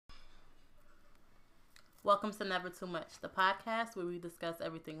Welcome to Never Too Much, the podcast where we discuss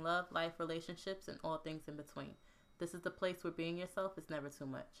everything love, life, relationships, and all things in between. This is the place where being yourself is never too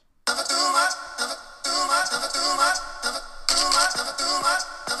much. Never too much, never too much, never too much, never too much,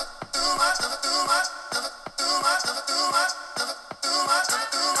 never too much, never too much, never too much, never too much, never too much, never too much, never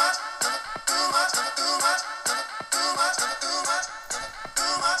too much, never too much, never too much, never too much, never too much,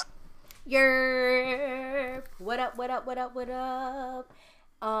 too much. Yerp. What up, what up, what up, what up?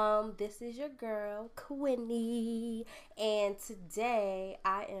 This is your girl, Quinny, and today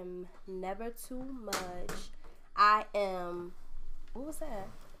I am never too much. What was that?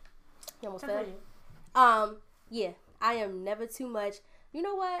 You almost fell? Yeah, I am never too much. You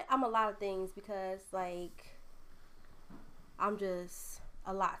know what? I'm a lot of things because, I'm just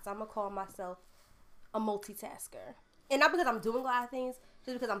a lot. So I'm going to call myself a multitasker. And not because I'm doing a lot of things,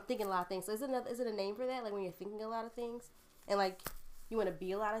 just because I'm thinking a lot of things. So is it a name for that? Like when you're thinking a lot of things and you want to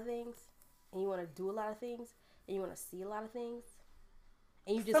be a lot of things and you want to do a lot of things and you want to see a lot of things.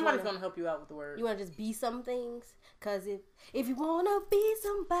 And you just Somebody's going to help you out with the word. You want to just be some things. Because if you want to be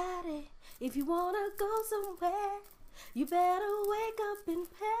somebody, if you want to go somewhere, you better wake up and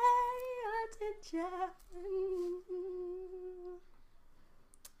pay attention.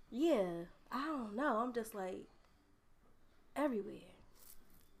 Yeah, I don't know. I'm just everywhere.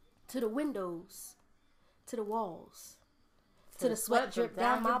 To the windows, to the walls, to the sweat drip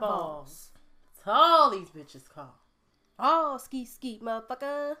down my balls. To all these bitches call. Oh, ski,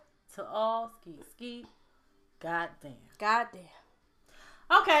 motherfucker. To all ski. Goddamn.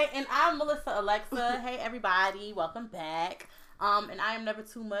 Okay, and I'm Melissa Alexa. Hey, everybody. Welcome back. And I am never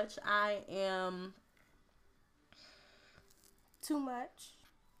too much. I am... Too much.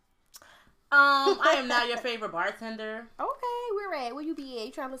 I am now your favorite bartender. Okay, where at? Where you be at?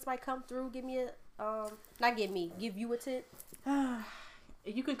 You trying to let somebody come through? Give you a tip?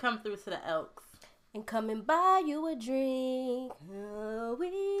 You can come through to the Elks. And come and buy you a drink.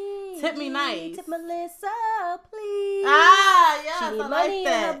 Tip me nice. Tip Melissa, please. Yes, she need I money like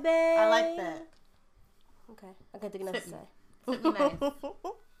that. in her bag. I like that. Okay, I can't think of nothing to say. Tip me nice.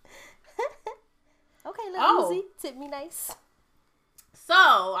 Okay, little Uzi, tip me nice. So,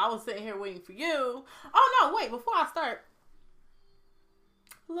 I was sitting here waiting for you. Oh, no, wait, before I start,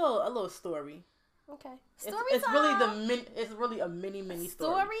 a little story. Okay. It's really a mini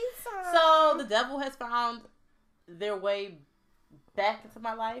story. Story time. So, the devil has found their way back into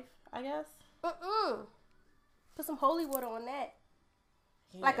my life, I guess. Put some holy water on that.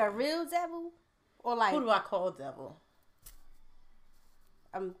 Yeah. Like a real devil? Or Who do I call devil?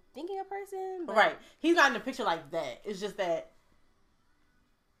 I'm thinking a person. But... Right. He's not in the picture like that. It's just that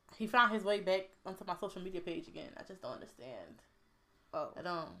he found his way back onto my social media page again. I just don't understand. Oh. I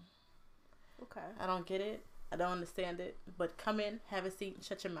don't. Okay. I don't get it. I don't understand it. But come in, have a seat, and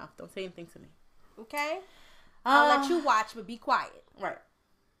shut your mouth. Don't say anything to me. Okay? I'll let you watch, but be quiet. Right.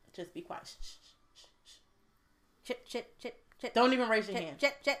 Just be quiet. Shh. Chit. Don't even raise your hand.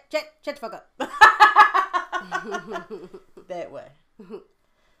 Shut the fuck up. That way.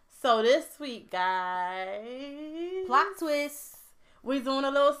 So this week, guys. Plot twist. We're doing a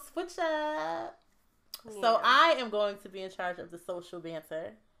little switch up. Yeah. So I am going to be in charge of the social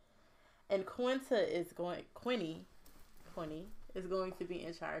banter. And Quinny is going to be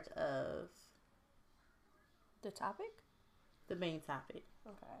in charge of the topic? The main topic.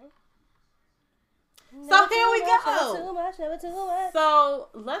 Okay. So here we go. Never too much. So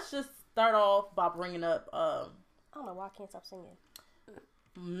let's just start off by bringing up I don't know why I can't stop singing.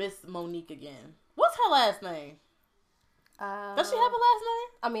 Miss Monique again. What's her last name? Does she have a last name?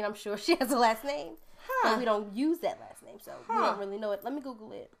 I mean, I'm sure she has a last name. But we don't use that last name, so we don't really know it. Let me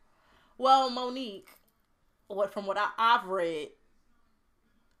Google it. Well, Monique, from what I've read,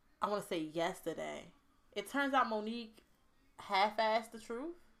 I want to say yesterday, it turns out Monique half-assed the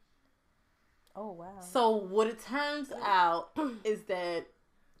truth. Oh, wow. So what it turns out is that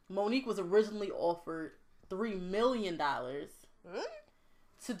Monique was originally offered $3 million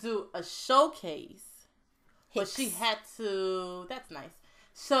to do a showcase. But she had to, that's nice.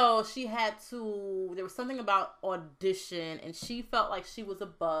 So she had to, there was something about audition, and she felt like she was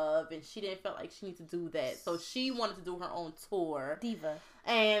above, and she didn't feel like she needed to do that. So she wanted to do her own tour. Diva.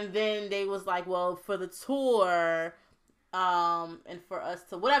 And then they was like, well, for the tour, and for us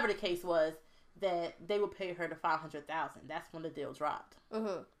to, whatever the case was, that they would pay her the $500,000. That's when the deal dropped.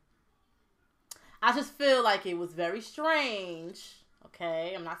 Mm-hmm. I just feel like it was very strange.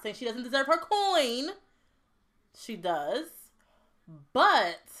 Okay, I'm not saying she doesn't deserve her coin. She does.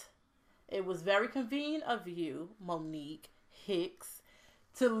 But it was very convenient of you, Monique Hicks,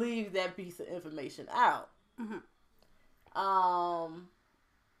 to leave that piece of information out. Mm-hmm.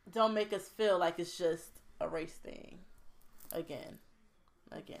 Don't make us feel like it's just a race thing. Again.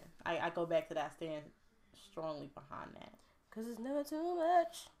 I go back to that. I stand strongly behind that. Because it's never too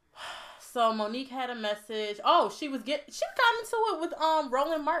much. So Monique had a message. Oh, she got into it with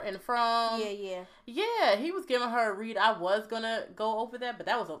Roland Martin from Yeah, he was giving her a read. I was gonna go over that, but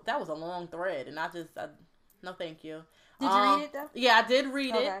that was a long thread, and no thank you. Did you read it though? Yeah, I did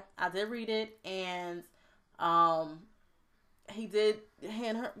read it. I did read it, and he did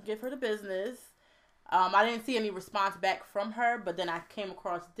give her the business. I didn't see any response back from her, but then I came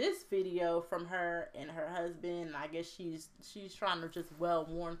across this video from her and her husband. And I guess she's trying to just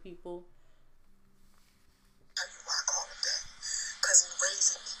warn people. Tell you why I call him that? Because he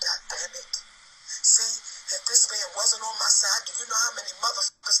raising me, goddammit. See, if this man wasn't on my side, do you know how many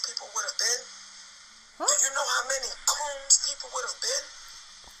motherfuckers people would have been? Huh? Do you know how many coons people would have been?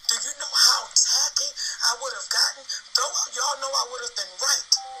 Do you know how tacky I would have gotten? Though y'all know I would have been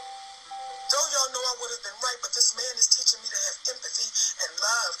right. But this man is teaching me to have empathy and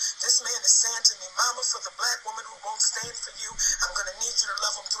love. This man is saying to me, Mama, for the black woman who won't stand for you, I'm going to need you to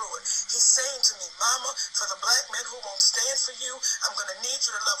love him through it. He's saying to me, Mama, for the black man who won't stand for you, I'm going to need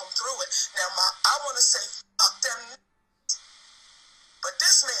you to love him through it. Now, I want to say, fuck them. But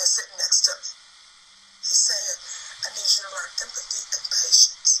this man sitting next to me, he's saying, I need you to learn empathy and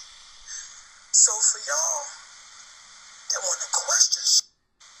patience. So for y'all that want to question shit,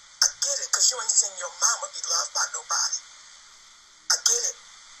 I get it, because you ain't seen your mama be loved by nobody. I get it.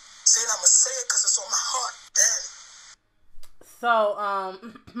 See, and I'm going to say it because it's on my heart, Daddy.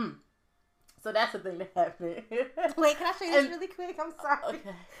 So that's the thing that happened. Wait, can I show you this really quick? I'm sorry.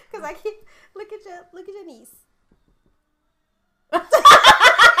 Okay. Because I can't. Look at your niece.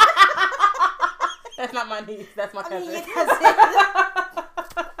 That's not my niece. That's my cousin. Your cousin.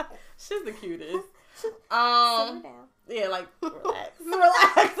 She's the cutest. Simmer down. Yeah, like, relax.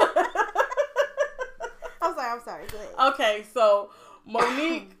 I'm sorry. Go ahead. Okay, so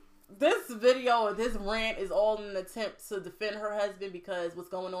Monique, this video or this rant is all in an attempt to defend her husband, because what's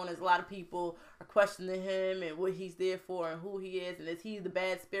going on is a lot of people are questioning him and what he's there for and who he is, and is he the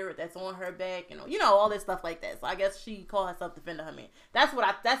bad spirit that's on her back, and all this stuff like that. So I guess she called herself defending her man. That's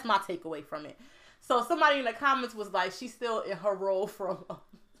my takeaway from it. So somebody in the comments was like, she's still in her role from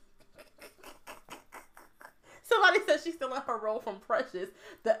somebody said she's still in her role from Precious.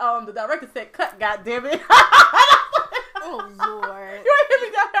 The director said, "Cut, goddammit." Oh Lord! You ain't hear me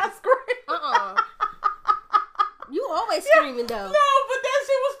down there scream. You always screaming though. No, but that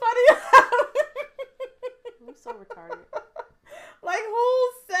shit was funny. I'm so retarded. Like,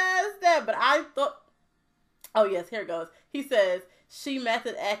 who says that? But I thought. Oh yes, here it goes. He says she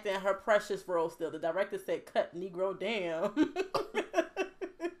method acting her Precious role still. The director said, "Cut, Negro, damn."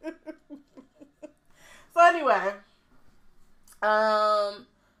 So anyway,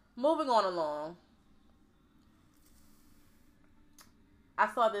 moving on along. I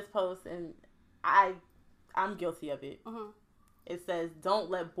saw this post and I'm guilty of it. Mm-hmm. It says, "Don't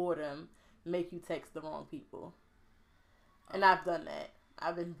let boredom make you text the wrong people." And I've done that.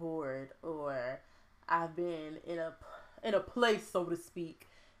 I've been bored, or I've been in a place, so to speak,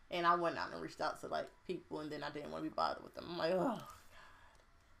 and I went out and reached out to like people, and then I didn't want to be bothered with them. I'm like, oh God,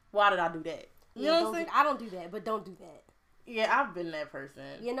 why did I do that? You know what I'm saying? I don't do that, but don't do that. Yeah, I've been that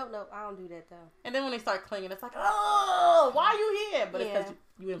person. Yeah, no, I don't do that though. And then when they start clinging, it's like, oh, why are you here? But it's because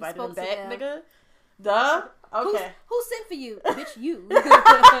you invited them back, nigga. Duh. Okay. Who sent for you? Bitch, you.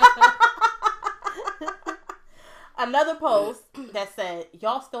 Another post that said,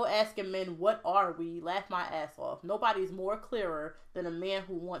 "Y'all still asking men, what are we? Laugh my ass off. Nobody's more clearer than a man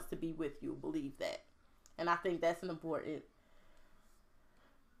who wants to be with you. Believe that." And I think that's an important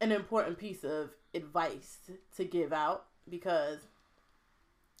piece of advice to give out, because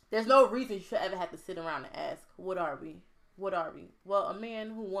there's no reason you should ever have to sit around and ask, what are we? What are we? Well, a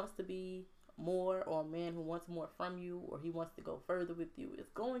man who wants to be more, or a man who wants more from you, or he wants to go further with you, is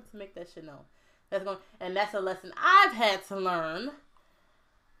going to make that shit known. And that's a lesson I've had to learn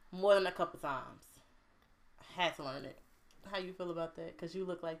more than a couple times. I had to learn it. How you feel about that? Because you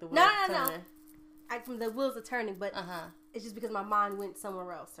look like the wheels are turning. From the wheels are turning, but it's just because my mind went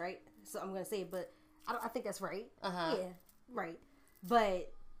somewhere else, right? So I'm going to say it, but I think that's right. Yeah, right.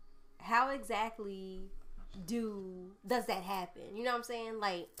 But how exactly does that happen? You know what I'm saying?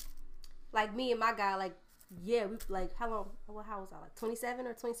 Like me and my guy, like, yeah, we like, how was I, like 27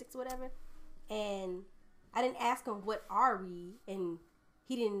 or 26 or whatever? And I didn't ask him, what are we? And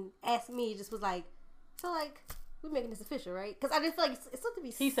he didn't ask me. He just was like, so like, we're making this official, right? Because I just feel like it's something to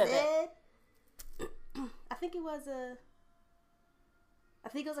be said. He said that. I think it was like.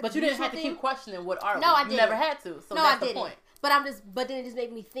 But you didn't have to keep questioning what are we. No, I didn't. You never had to. So no, that's the point. But then it just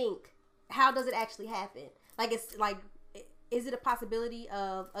made me think how does it actually happen? Like, it's like, is it a possibility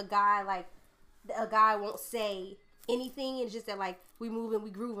of a guy won't say anything, and it's just that, like, we moving, we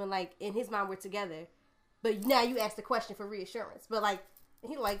grooving, like, in his mind we're together, but now you ask the question for reassurance, but like,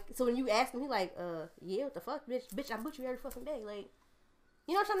 he like, so when you ask him, he like, yeah, what the fuck, bitch, I'm with you every fucking day, like,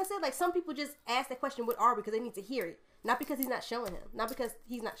 you know what I'm trying to say? Like, some people just ask that question with R because they need to hear it, not because he's not showing him, not because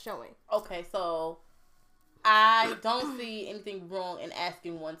he's not showing. Okay, so I don't see anything wrong in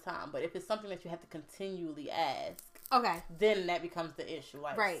asking one time, but if it's something that you have to continually ask, okay, then that becomes the issue.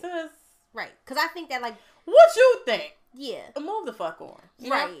 Like, right, sis, right, because I think that, like, what you think? Yeah, move the fuck on.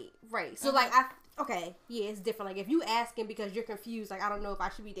 Right. So like, okay, yeah, it's different. Like, if you asking because you're confused, like, I don't know if I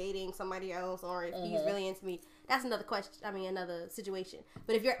should be dating somebody else or if he's really into me, that's another question. I mean, another situation.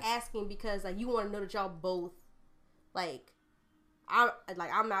 But if you're asking because, like, you want to know that y'all both, like,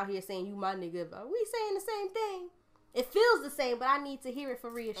 I'm out here saying you my nigga, but we saying the same thing. It feels the same, but I need to hear it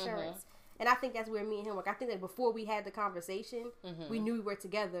for reassurance. And I think that's where me and him work. I think that before we had the conversation, we knew we were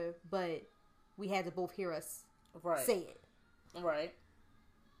together, but we had to both hear us say it. Right.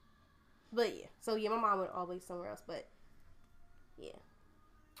 But yeah. So yeah, my mom went all the way somewhere else, but yeah.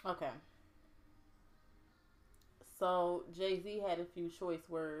 Okay. So Jay-Z had a few choice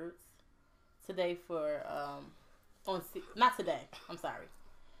words today for not today. I'm sorry.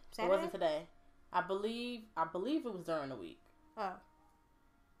 Saturday? It wasn't today. I believe it was during the week. Oh.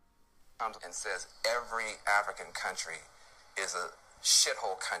 And says every African country is a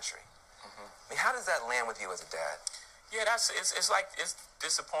shithole country. I mean, how does that land with you as a dad? Yeah, it's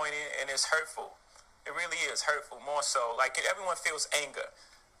disappointing and it's hurtful. It really is hurtful, more so. Like, everyone feels anger,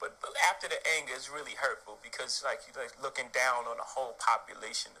 but after the anger is really hurtful because, like, you're like looking down on a whole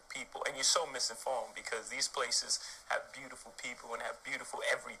population of people, and you're so misinformed because these places have beautiful people and have beautiful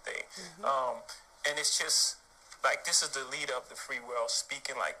everything. And it's just like, this is the leader of the free world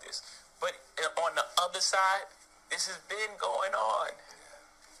speaking like this. But on the other side, this has been going on.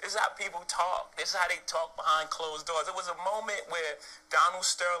 This is how people talk. This is how they talk behind closed doors. There was a moment where Donald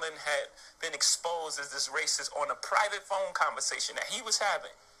Sterling had been exposed as this racist on a private phone conversation that he was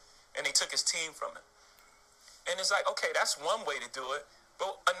having, and they took his team from him. And it's like, okay, that's one way to do it.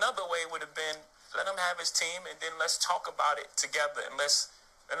 But another way would have been, let him have his team, and then let's talk about it together, and let's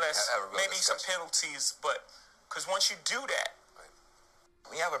maybe discussion. Some penalties. But because once you do that,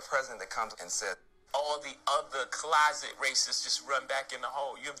 when you have a president that comes and says, all the other closet racists just run back in the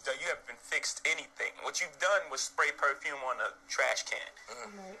hole. You haven't fixed anything. What you've done was spray perfume on a trash can.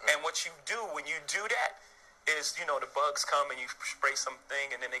 And what you do when you do that is, the bugs come and you spray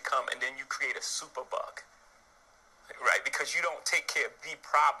something and then they come and then you create a super bug. Right? Because you don't take care of the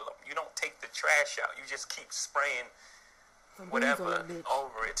problem. You don't take the trash out. You just keep spraying whatever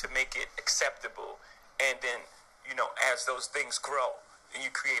over it to make it acceptable. And then, as those things grow, and you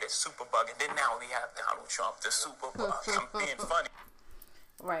create a super bug, and then now we have Donald Trump, the super bug. I'm being funny.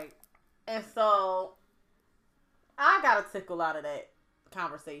 Right. And so, I got a tickle out of that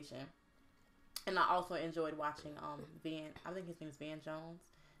conversation. And I also enjoyed watching I think his name is Van Jones,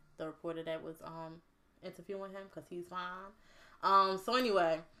 the reporter that was interviewing him, because he's fine. So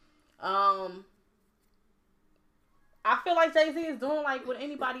anyway, I feel like Jay-Z is doing like what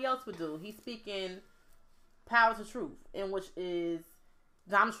anybody else would do. He's speaking power to truth, in which is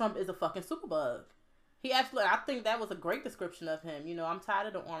Donald Trump is a fucking superbug. I think that was a great description of him. I'm tired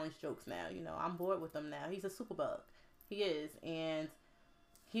of the orange jokes now. I'm bored with them now. He's a superbug. He is. And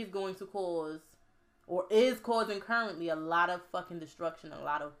he's going to cause, or is causing currently, a lot of fucking destruction, a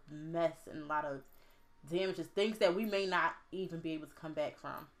lot of mess, and a lot of damages. Things that we may not even be able to come back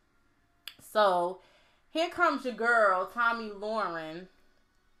from. So, here comes your girl, Tommy Lauren,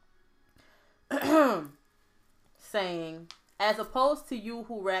 saying, as opposed to you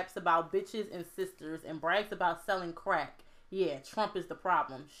who raps about bitches and sisters and brags about selling crack, yeah, Trump is the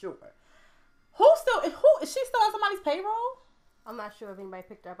problem, sure. Is she still on somebody's payroll? I'm not sure if anybody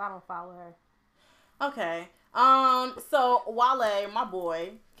picked her up. I don't follow her. Okay. So Wale, my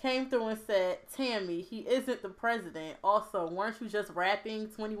boy, came through and said, Tammy, he isn't the president. Also, weren't you just rapping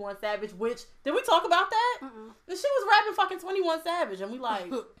 21 Savage? Which, did we talk about that? Mm-mm. And she was rapping fucking 21 Savage, and we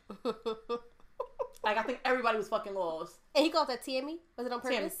like... Like, I think everybody was fucking lost. And he called her Tammy? Was it on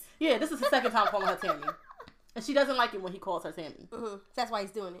purpose? Tammy. Yeah, this is the second time calling her Tammy. And she doesn't like it when he calls her Tammy. Mm-hmm. That's why he's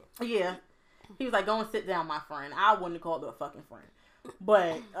doing it. Yeah. He was like, go and sit down, my friend. I wouldn't have called her a fucking friend.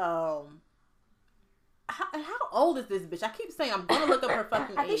 But, how old is this bitch? I keep saying I'm going to look up her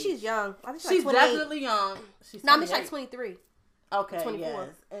fucking age. I think she's young. I think she's like definitely young. She's no, I mean, she's like 23. Okay, 24. Yes.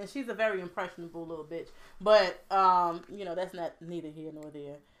 And she's a very impressionable little bitch. But, that's not neither here nor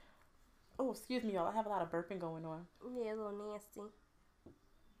there. Oh, excuse me, y'all. I have a lot of burping going on. Yeah, a little nasty.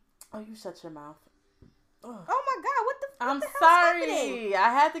 Oh, you shut your mouth. Ugh. Oh my God, what the I'm hell's sorry. happening? I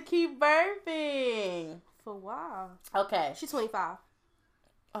had to keep burping. For a while. Okay. She's 25.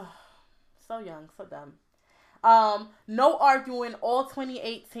 So young, so dumb. No arguing all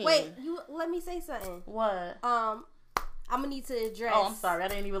 2018. Wait, you let me say something. What? I'm gonna need to address. Oh, I'm sorry. I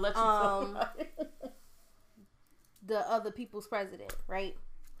didn't even let you talk. The other people's president, right?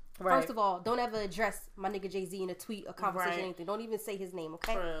 Right. First of all, don't ever address my nigga Jay-Z in a tweet, a conversation, Right. anything. Don't even say his name,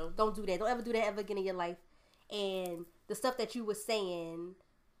 okay? True. Don't do that. Don't ever do that ever again in your life. And the stuff that you were saying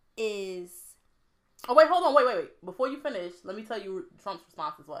is... Oh, wait, hold on. Wait. Before you finish, let me tell you Trump's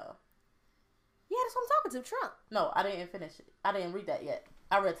response as well. Yeah, that's what I'm talking to, Trump. No, I didn't finish it. I didn't read that yet.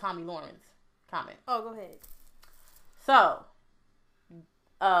 I read Tommy Lauren's comment. Oh, go ahead. So,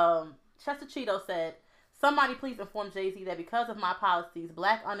 Chester Cheeto said, somebody please inform Jay-Z that because of my policies,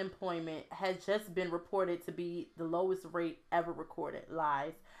 black unemployment has just been reported to be the lowest rate ever recorded.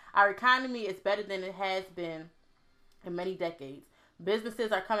 Lies. Our economy is better than it has been in many decades.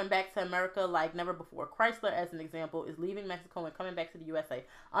 Businesses are coming back to America like never before. Chrysler, as an example, is leaving Mexico and coming back to the USA.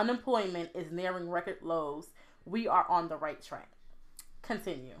 Unemployment is nearing record lows. We are on the right track.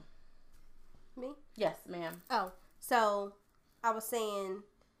 Continue. Me? Yes, ma'am. Oh, so I was saying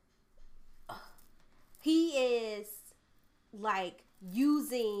he is like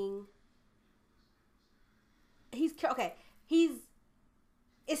using it's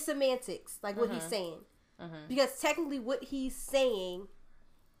semantics, like what he's saying. Because technically what he's saying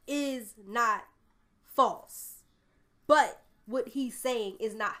is not false. But what he's saying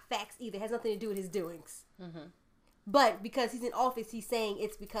is not facts either. It has nothing to do with his doings. But because he's in office, he's saying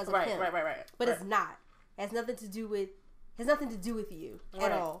it's because of him. Right. But it's not. It has nothing to do with you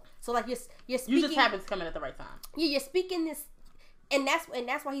at all. So like you're speaking. You just happen to come in at the right time. Yeah, you're speaking this, and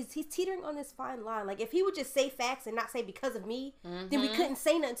that's why he's teetering on this fine line. Like if he would just say facts and not say because of me, then we couldn't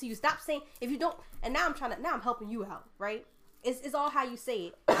say nothing to you. Stop saying if you don't. And now I'm helping you out, right? It's all how you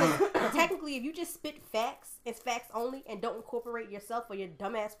say it. Technically, if you just spit facts, it's facts only, and don't incorporate yourself or your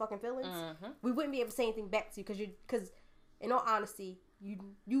dumbass fucking feelings, we wouldn't be able to say anything back to you because in all honesty,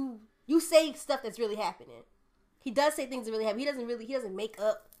 you say stuff that's really happening. He does say things that really happen. He doesn't make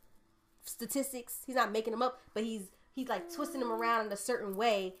up statistics. He's not making them up, but he's like twisting them around in a certain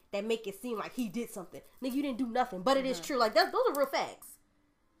way that make it seem like he did something. Nigga, you didn't do nothing, but it is true. Like those are real facts.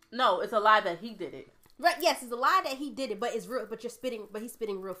 No, it's a lie that he did it. Right? Yes, it's a lie that he did it, but it's real. But he's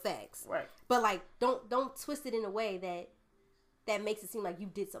spitting real facts. Right. But like, don't twist it in a way that makes it seem like you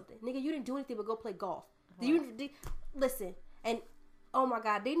did something. Nigga, you didn't do anything but go play golf. Listen, and oh my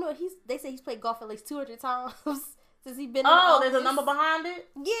God, they say he's played golf at least 200 times since he's been. There's a number behind it.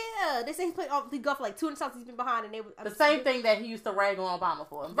 Yeah, they say he's played golf like 200 times he's been behind, and the same thing that he used to rag on Obama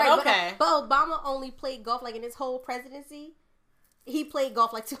for. But right, okay, but Obama only played golf like in his whole presidency. He played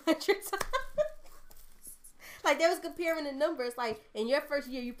golf like 200 times. Like they was comparing the numbers. Like in your first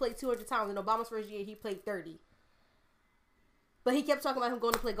year you played 200 times, in Obama's first year he played 30. But he kept talking about him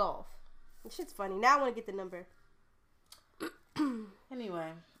going to play golf. This shit's funny. Now I want to get the number.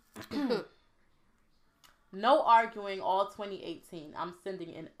 Anyway. No arguing all 2018. I'm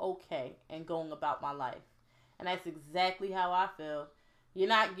sending an okay and going about my life. And that's exactly how I feel. You're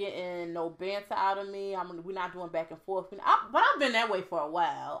not getting no banter out of me. We're not doing back and forth. But I've been that way for a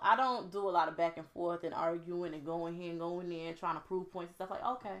while. I don't do a lot of back and forth and arguing and going here and going there and trying to prove points and stuff. Like,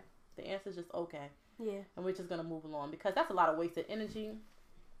 okay. The answer's just okay. Yeah. And we're just going to move along. Because that's a lot of wasted energy.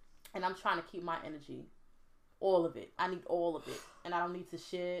 And I'm trying to keep my energy. All of it. I need all of it. And I don't need to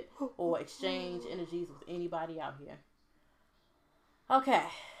share or exchange energies with anybody out here. Okay.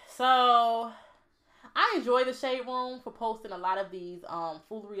 So I enjoy the Shade Room for posting a lot of these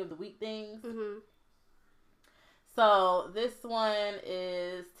foolery of the week things. So this one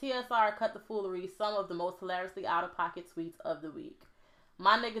is TSR cut the foolery, some of the most hilariously out of pocket tweets of the week.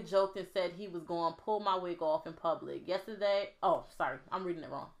 My nigga joked and said he was going to pull my wig off in public. Yesterday, I'm reading it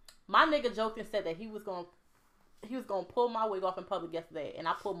wrong. My nigga joked and said that he was going to pull my wig off in public yesterday, and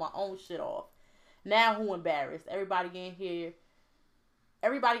I pulled my own shit off. Now who embarrassed? Everybody in here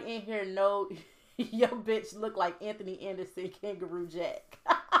know your bitch look like Anthony Anderson, Kangaroo Jack.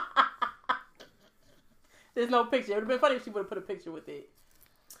 There's no picture. It would have been funny if she would have put a picture with it.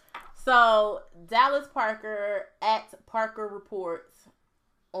 So, Dallas Parker, at Parker Reports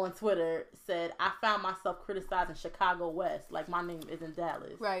on Twitter, said, I found myself criticizing Chicago West like my name isn't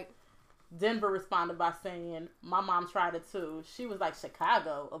Dallas. Right. Denver responded by saying, my mom tried it too. She was like,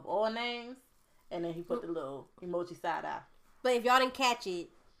 Chicago, of all names? And then he put the little emoji side eye. But if y'all didn't catch it,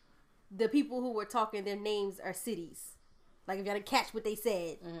 the people who were talking, their names are cities. Like if y'all didn't catch what they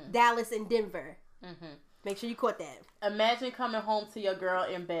said, Dallas and Denver. Make sure you caught that. Imagine coming home to your girl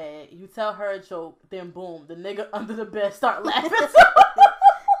in bed. You tell her a joke, then boom, the nigga under the bed start laughing.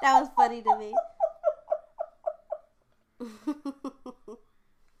 That was funny to me.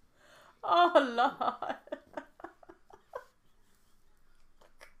 Oh, Lord.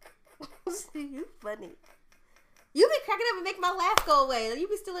 You funny. You be cracking up and make my laugh go away. You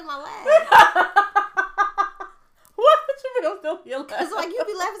be stealing my laugh. What you mean I'm still your laugh? Because like you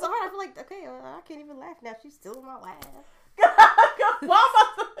be laughing so hard, I feel like, okay, I can't even laugh now. She's stealing my laugh. Why am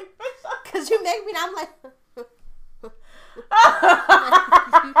I so like, Because you make me, I'm like, you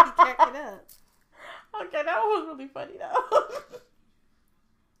be cracking up. Okay, that was really funny though.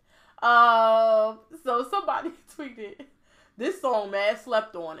 So somebody tweeted, this song Mad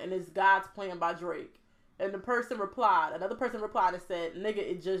slept on and it's God's Plan by Drake. And another person replied and said, nigga,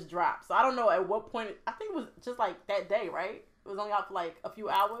 it just dropped. So I don't know at what point, I think it was just like that day, right? It was only out for like a few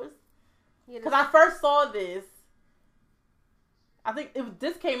hours. Because I first saw this, I think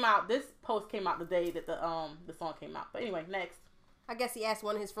this post came out the day that the song came out. But anyway, next. I guess he asked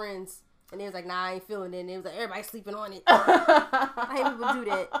one of his friends, and he was like, nah, I ain't feeling it. And it was like, everybody sleeping on it. I hate people do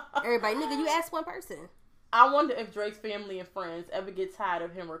that. Everybody, nigga, you asked one person. I wonder if Drake's family and friends ever get tired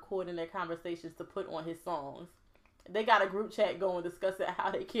of him recording their conversations to put on his songs. They got a group chat going discussing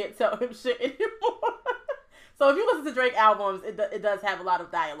how they can't tell him shit anymore. So if you listen to Drake albums, it does have a lot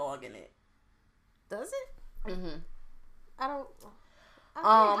of dialogue in it. Does it? Mm-hmm. I don't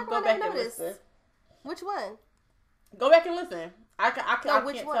go back and listen. Which one? Go back and listen. I can't tell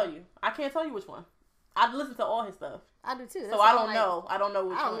you. I can't tell you which one. I listen to all his stuff. I do too. So I don't know. I don't know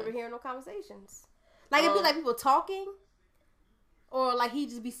which one. I don't remember hearing no conversations. Like it'd be like people talking, or like he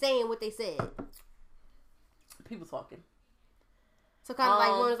just be saying what they said. People talking. So kind of like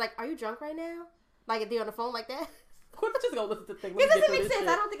one was like, "Are you drunk right now?" Like if they're on the phone like that. Quit, just go listen to things. It doesn't make sense. Shit.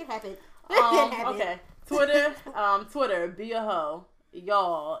 I don't think it happened. Okay. Twitter, be a hoe.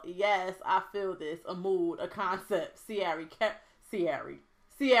 Y'all, yes, I feel this. A mood, a concept. Sierra,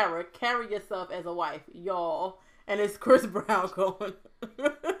 carry yourself as a wife. Y'all. And it's Chris Brown going.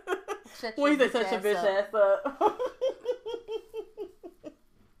 When you say such a bitch ass up.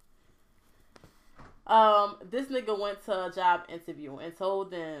 This nigga went to a job interview and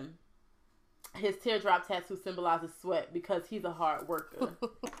told them his teardrop tattoo symbolizes sweat because he's a hard worker.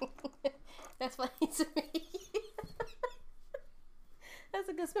 That's funny to me. That's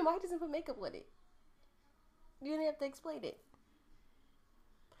a good spin. Why he doesn't put makeup with it? You didn't have to explain it.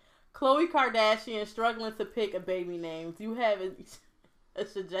 Khloe Kardashian struggling to pick a baby name. Do you have a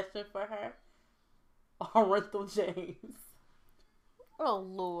suggestion for her? Orenthal James. Oh,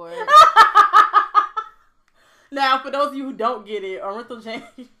 Lord. Now, for those of you who don't get it, Orenthal James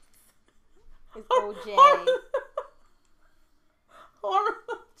is OJ.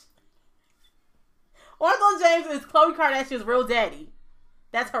 Orenthal James is Khloe Kardashian's real daddy.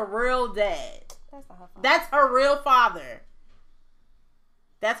 That's her real dad. That's not her father. That's her real father.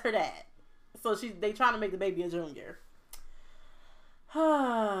 That's her dad. So they trying to make the baby a junior. Wait,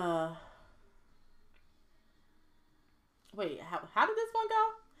 how did this one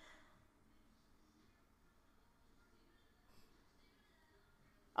go?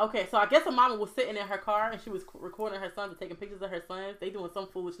 Okay, so I guess a mama was sitting in her car and she was recording her sons and taking pictures of her sons. They doing some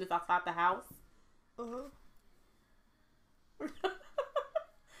foolishness outside the house.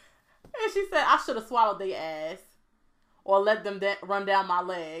 And she said, I should have swallowed their ass or let them run down my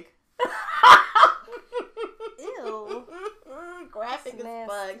leg. Ew. Graphic as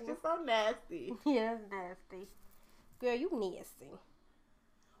fuck. She's so nasty. Yeah, that's nasty. Girl, you nasty.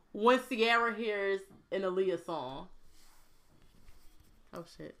 When Sierra hears an Aaliyah song. Oh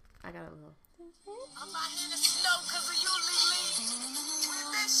shit. I got a little. I'm out here in the snow because of you, Lily. We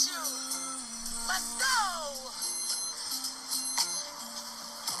miss you. Let's go.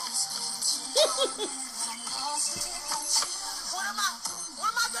 What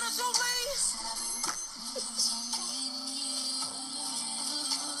am I gonna do, Lee?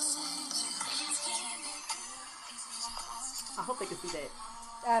 I hope they can see that.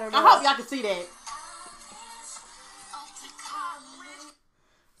 I don't know. I hope y'all can see that.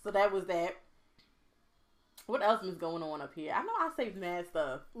 So that was that. What else is going on up here? I know I saved mad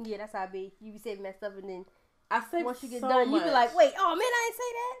stuff. Yeah, that's how I be. You be saving that stuff and then I saved once you get so done, much. you be like, wait, oh man, I didn't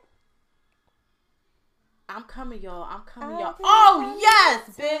say that. I'm coming, y'all. Oh, yes,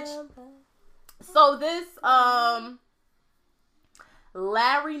 bitch. So this,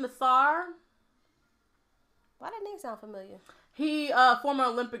 Larry Nassar. Why that name sound familiar? He, former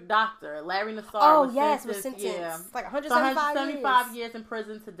Olympic doctor, Larry Nassar. Oh, yes, was sentenced. Like 175 years in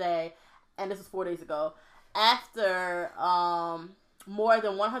prison today. And this was 4 days ago. After, more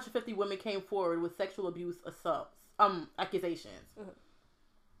than 150 women came forward with sexual abuse assaults, accusations. Mm-hmm.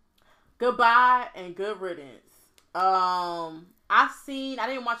 Goodbye and good riddance. I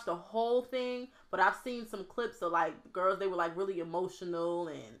didn't watch the whole thing, but I've seen some clips of like girls, they were like really emotional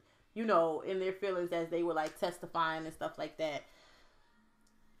and, you know, in their feelings as they were like testifying and stuff like that.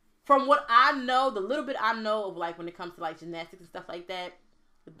 From what I know, the little bit I know of like when it comes to like gymnastics and stuff like that,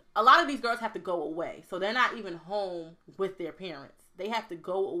 a lot of these girls have to go away. So they're not even home with their parents. They have to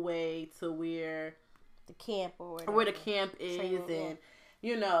go away to where the camp or where the camp is, and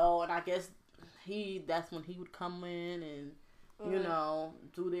you know, and I guess that's when he would come in and you know,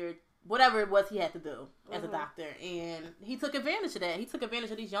 do their whatever it was he had to do as a doctor. And he took advantage of that. He took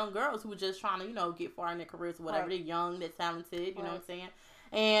advantage of these young girls who were just trying to, you know, get far in their careers or whatever. They're young, they're talented, you know what I'm saying?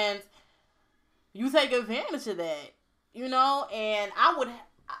 And you take advantage of that, you know? And I would,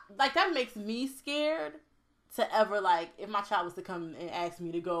 like, that makes me scared to ever, like, if my child was to come and ask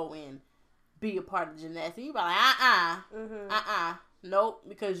me to go and be a part of the gymnastics, you'd be like, nope,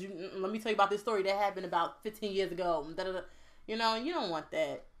 because let me tell you about this story that happened about 15 years ago. You know, you don't want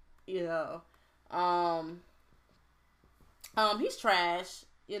that. You know, he's trash.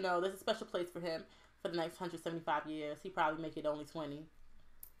 You know, there's a special place for him for the next 175 years. He probably make it only 20.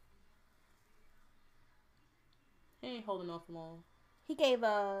 He ain't holding on for long. He gave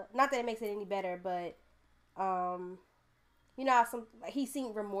not that it makes it any better, but you know how he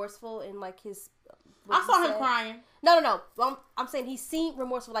seemed remorseful in like his. I saw him crying. No. I'm saying he seemed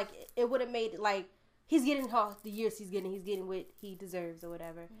remorseful. Like it would have made it like. He's getting the years he's getting what he deserves or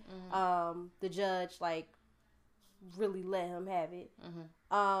whatever. Mm-hmm. The judge like really let him have it.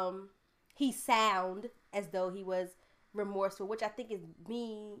 Mm-hmm. He sound as though he was remorseful, which I think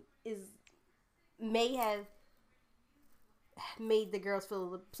may have made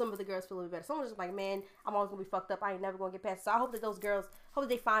some of the girls feel a little better. Someone was just like, man, I'm always gonna be fucked up. I ain't never gonna get past it. So I hope that those girls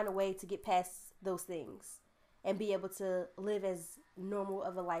they find a way to get past those things and be able to live as normal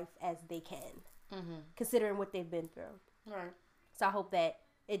of a life as they can. Mm-hmm. Considering what they've been through. Right. So I hope that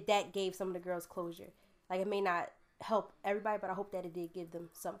that gave some of the girls closure. Like, it may not help everybody, but I hope that it did give them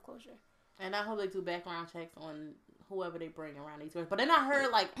some closure. And I hope they do background checks on whoever they bring around these girls. But then I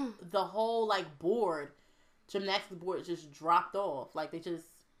heard, like, the whole, like, gymnastics board just dropped off. Like, they just...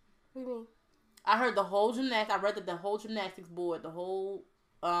 What do you mean? I heard the whole I read that the whole gymnastics board, the whole,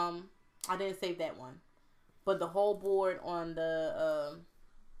 I didn't save that one. But the whole board on the,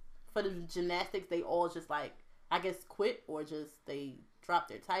 for the gymnastics, they all just like, I guess quit or just they dropped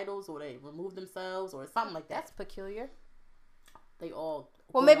their titles or they removed themselves or something like that. That's peculiar. They all...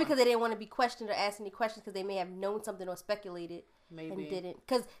 Well, maybe because they didn't want to be questioned or asked any questions because they may have known something or speculated and didn't.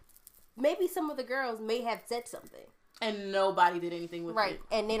 Because maybe some of the girls may have said something. And nobody did anything with it. Right.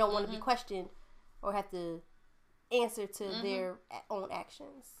 And they don't want to be questioned or have to answer to their own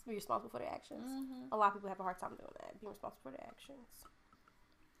actions. Be responsible for their actions. A lot of people have a hard time doing that. Being responsible for their actions.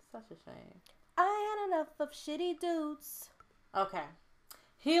 Such a shame. I had enough of shitty dudes. Okay.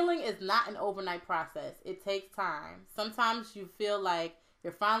 Healing is not an overnight process. It takes time. Sometimes you feel like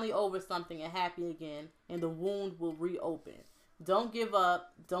you're finally over something and happy again, and the wound will reopen. Don't give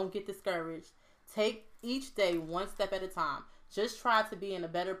up. Don't get discouraged. Take each day one step at a time. Just try to be in a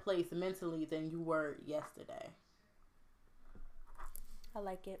better place mentally than you were yesterday. I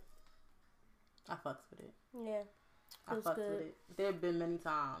like it. I fucks with it. Yeah. I fucks with it. There have been many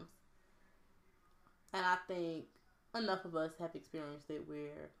times. And I think enough of us have experienced it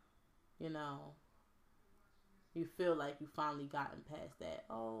where, you know, you feel like you finally gotten past that.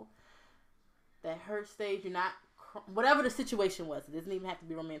 Oh, that hurt stage. You're not, whatever the situation was. It doesn't even have to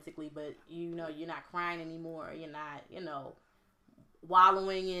be romantically, but you know, you're not crying anymore. You're not, you know,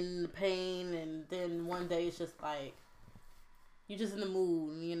 wallowing in the pain. And then one day it's just like, you're just in the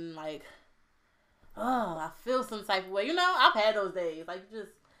mood and you're like, oh, I feel some type of way. You know, I've had those days. Like, you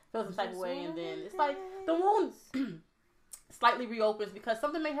just feel some type of way, and then it's like the wound slightly reopens because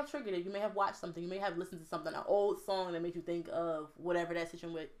something may have triggered it. You may have watched something. You may have listened to something, an old song that made you think of whatever that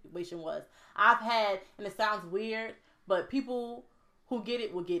situation was. I've had, and it sounds weird, but people who get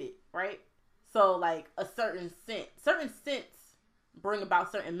it will get it, right? So, like, a certain scents bring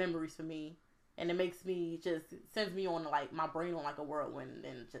about certain memories for me. And it makes me just, sends me on like my brain on like a whirlwind,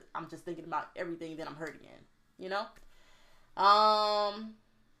 and I'm just thinking about everything that I'm hurt again, you know?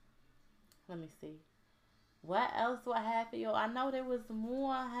 Let me see. What else do I have for you? I know there was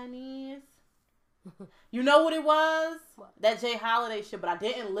more, honeys. You know what it was? What? That Jay Holiday shit, but I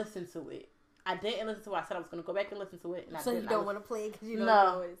didn't listen to it. I didn't I said I was going to go back and listen to it. And so you don't want to play it because you don't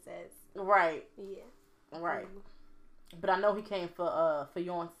know what it says. Right. Yeah. Right. But I know he came for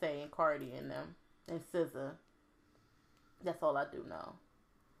Beyonce and Cardi and them and SZA. That's all I do know.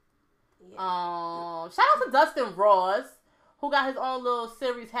 Yeah. Shout out to Dustin Ross, who got his own little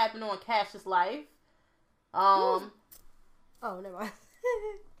series happening on Cash's Life. Oh, never mind.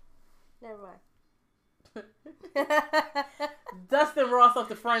 Never mind. Dustin Ross of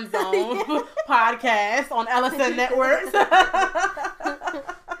the Friend Zone podcast on LSN Networks.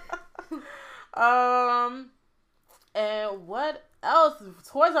 And what else?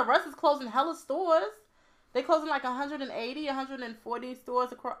 Toys R Us is closing hella stores. They closing like 180, 140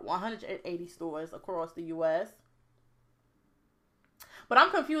 stores across 180 stores across the U.S. But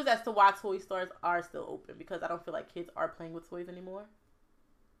I'm confused as to why toy stores are still open because I don't feel like kids are playing with toys anymore.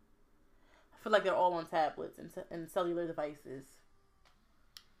 I feel like they're all on tablets and cellular devices.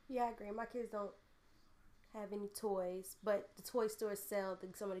 Yeah, I agree. My kids don't have any toys, but the toy stores sell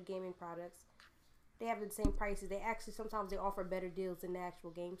some of the gaming products. They have the same prices. They actually sometimes they offer better deals than the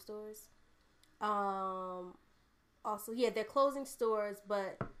actual game stores. Also, yeah, they're closing stores,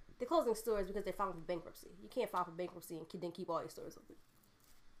 but they're closing stores because they're filing for bankruptcy. You can't file for bankruptcy and then keep all your stores open.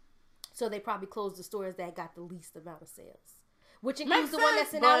 So they probably closed the stores that got the least amount of sales, which includes one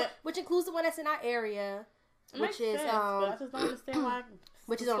that's in our area, which is but I just don't understand why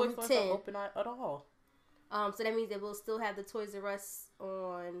which is on Route 10 open at all. So that means they will still have the Toys R Us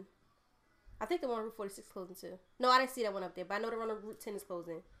on. I think the one on Route 46 is closing too. No, I didn't see that one up there, but I know the one on Route 10 is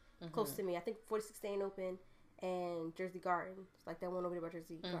closing. Close to me. I think 46 staying open, and Jersey Gardens, like that one over there by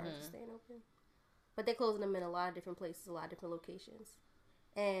Jersey Gardens, is staying open. But they're closing them in a lot of different places, a lot of different locations.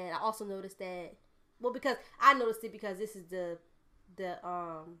 And I also noticed that, well, because I noticed it because this is the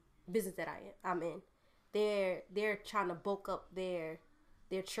business that I'm in. They're trying to bulk up their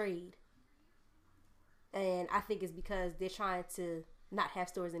trade, and I think it's because they're trying to not have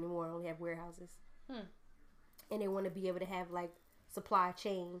stores anymore, only have warehouses, and they want to be able to have like supply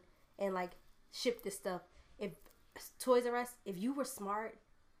chain and like ship this stuff. If Toys R Us, if you were smart,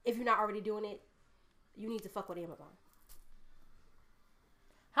 if you're not already doing it, you need to fuck with Amazon.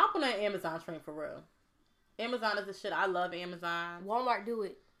 Hop on that Amazon train for real. Amazon is the shit. I love Amazon. Walmart do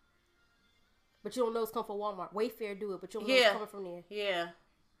it, but you don't know it's come from Walmart. Wayfair do it, but you don't know it's coming from there. Yeah.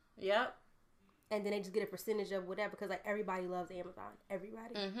 Yep. And then they just get a percentage of whatever because like everybody loves Amazon.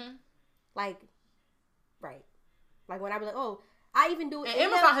 Everybody. Mm-hmm. Like, right. Like when I be like, oh, I even do it. And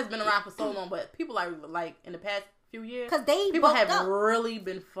Amazon has been around for so long, but people are like in the past few years, because people have up. Really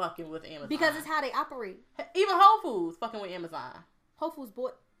been fucking with Amazon because it's how they operate. Even Whole Foods fucking with Amazon.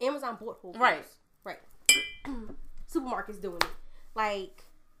 Amazon bought Whole Foods. Right. Supermarkets doing it. Like,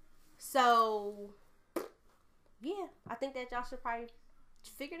 so, yeah, I think that y'all should probably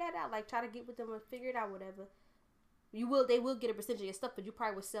figure that out. Like, try to get with them and figure it out, whatever. They will get a percentage of your stuff, but you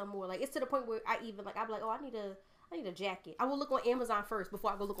probably will sell more. Like, it's to the point where I'll be like, oh, I need a jacket. I will look on Amazon first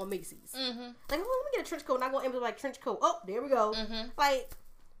before I go look on Macy's. Like, oh, let me get a trench coat, and I go on Amazon like trench coat. Oh, there we go. Like,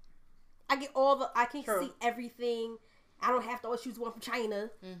 I get I can see everything. I don't have to always choose one from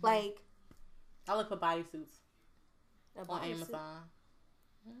China. Like, I look for bodysuits on Amazon.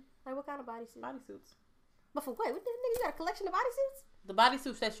 Like, what kind of bodysuits? Bodysuits. But for what? What the nigga? You got a collection of bodysuits? The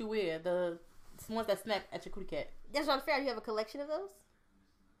bodysuits that you wear, the ones that snap at your cootie cat. That's unfair. You have a collection of those?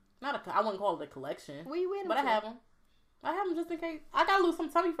 I wouldn't call it a collection. Where you wear them? But I have them. I have them just in case. I gotta lose some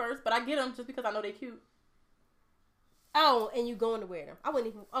tummy first, but I get them just because I know they cute. Oh, and you going to wear them? I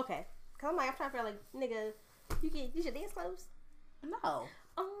wouldn't even. Okay, cause I'm trying to figure like, nigga, these your dance clothes? No.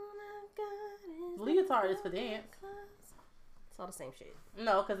 Oh my god. Leotard is for dance. It's all the same shit.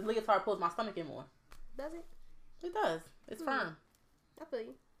 No, because the leotard pulls my stomach in more. Does it? It does. It's firm. I feel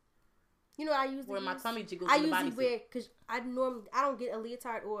you. You know what I usually where my tummy jiggles. I usually wear because I don't get a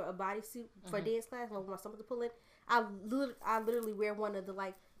leotard or a bodysuit for dance class when my stomach to pull in. I literally wear one of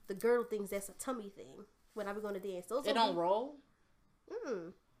the girdle things that's a tummy thing when I be going to dance. Those it don't roll.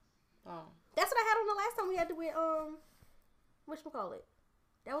 Oh, that's what I had on the last time we had to wear. Whatchamacallit?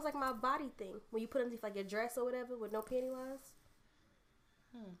 That was like my body thing when you put underneath like your dress or whatever with no panty lines.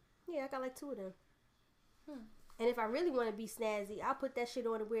 Yeah, I got like 2 of them. And if I really want to be snazzy, I'll put that shit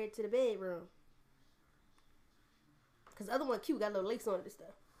on and wear it to the bedroom. Because the other one cute, got a little lace on it and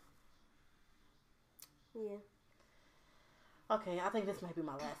stuff. Yeah. Okay, I think this might be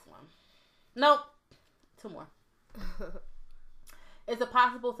my last one. Nope. 2 more. Is it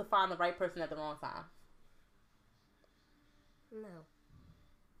possible to find the right person at the wrong time? No.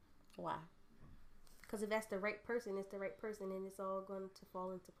 Why? Because if that's the right person, it's the right person and it's all going to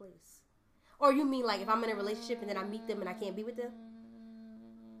fall into place. Or you mean like if I'm in a relationship and then I meet them and I can't be with them?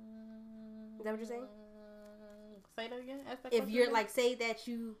 Is that what you're saying? Say that again. If you're like, say that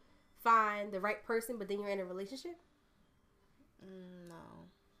you find the right person but then you're in a relationship? No.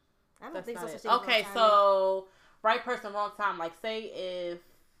 I don't think so. Okay, so right person, wrong time. Like, say if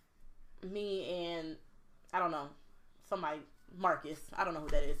me and, I don't know, somebody, Marcus, I don't know who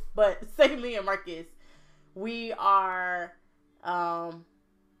that is, but say me and Marcus, we are,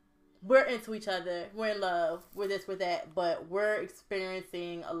 we're into each other, we're in love, we're this, we're that, but we're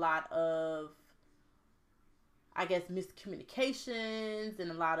experiencing a lot of, I guess, miscommunications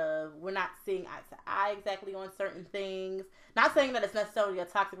and a lot of, we're not seeing eye to eye exactly on certain things. Not saying that it's necessarily a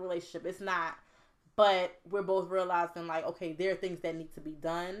toxic relationship, it's not, but we're both realizing, like, okay, there are things that need to be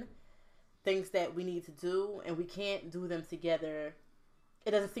done, things that we need to do, and we can't do them together.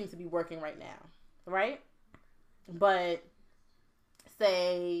 It doesn't seem to be working right now, right? But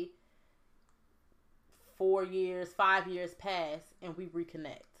say 4 years, 5 years pass, and we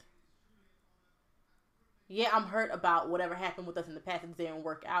reconnect. Yeah, I'm hurt about whatever happened with us in the past. It didn't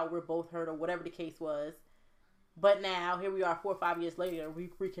work out. We're both hurt, or whatever the case was. But now, here we are 4 or 5 years later, we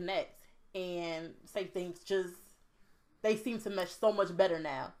reconnect. And say things just, they seem to mesh so much better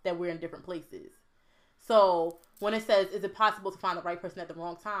now that we're in different places. So, when it says, is it possible to find the right person at the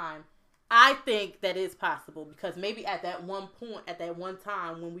wrong time? I think that is possible. Because maybe at that one point, at that one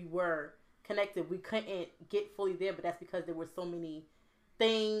time when we were connected, we couldn't get fully there. But that's because there were so many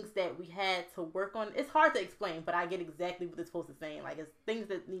things that we had to work on. It's hard to explain, but I get exactly what it's supposed to say. Like, it's things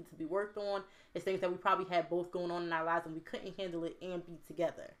that need to be worked on. It's things that we probably had both going on in our lives and we couldn't handle it and be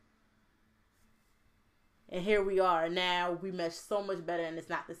together. And here we are. Now we mesh so much better and it's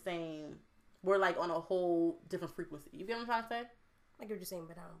not the same. We're like on a whole different frequency. You get what I'm trying to say? I get what you're saying,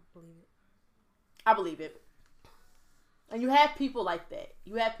 but I don't believe it. I believe it. And you have people like that.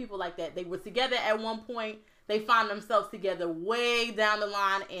 You have people like that. They were together at one point. They find themselves together way down the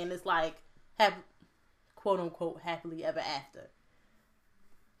line, and it's like, have quote unquote happily ever after.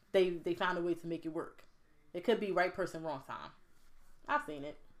 They found a way to make it work. It could be right person, wrong time. I've seen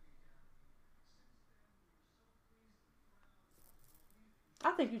it.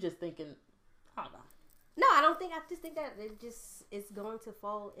 I think you're just thinking, I don't know. No, I don't think. I just think that it just is going to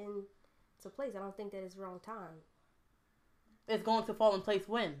fall into place. I don't think that it's wrong time. It's going to fall in place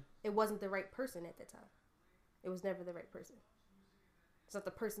when? It wasn't the right person at that time. It was never the right person. It's not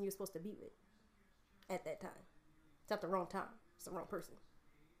the person you're supposed to be with at that time. It's not the wrong time. It's the wrong person.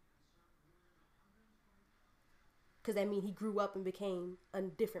 Because that means he grew up and became a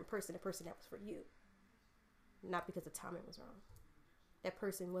different person, a person that was for you. Not because the timing was wrong. That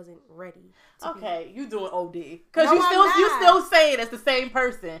person wasn't ready to be. You doing OD. Because No, you still saying it's the same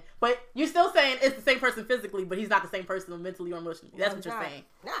person. But you're still saying it's the same person physically, but he's not the same person mentally or emotionally. That's what you're saying.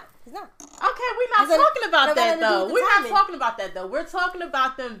 Nah, he's not. Okay, we're not talking about that though. We're not talking about that though. We're talking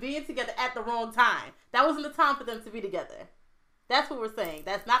about them being together at the wrong time. That wasn't the time for them to be together. That's what we're saying.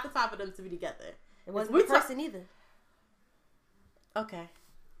 That's not the time for them to be together. It wasn't the person either. Okay.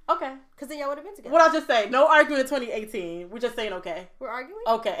 Because then y'all would have been together. What I just say? No arguing in 2018. We're just saying okay. We're arguing?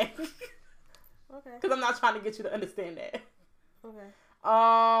 Okay. Okay. Because I'm not trying to get you to understand that. Okay.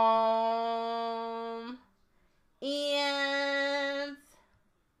 And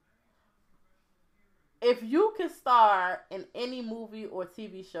if you could star in any movie or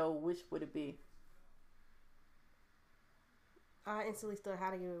TV show, which would it be? I instantly thought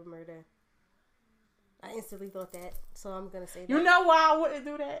How to Get Away with Murder. I instantly thought that, so I'm gonna say that. You know why I wouldn't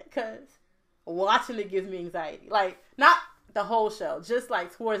do that? Because watching it gives me anxiety. Like, not the whole show, just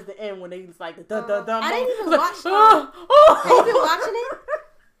like towards the end when they just like the dun. I didn't even watch it. Have you been watching it?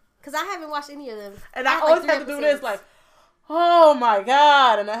 Because I haven't watched any of them. And I always have to do this, like, oh my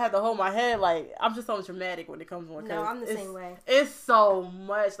god, and I have to hold my head. Like, I'm just so dramatic when it comes on. No, I'm the same way. It's so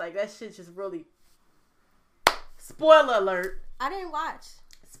much. Like, that shit just really. Spoiler alert. I didn't watch.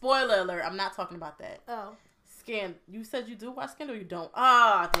 Spoiler alert, I'm not talking about that. Oh. You said you do watch Scandal or you don't?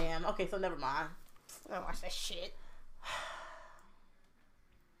 Ah, oh, damn. Okay, so never mind. I don't watch that shit.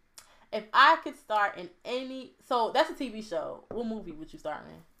 If I could star in any... So, that's a TV show. What movie would you star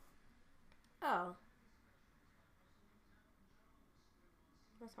in? Oh.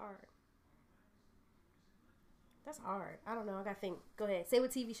 That's hard. I don't know. I gotta think. Go ahead. Say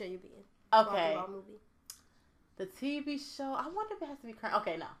what TV show you be in. Okay. Movie. The TV show... I wonder if it has to be current.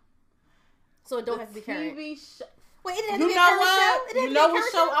 Okay, no. So it don't have to be current. TV show... Wait, it didn't have to be a current show? You know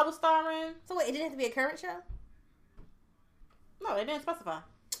what show I was starring? So wait, it didn't have to be a current show? No, they didn't specify.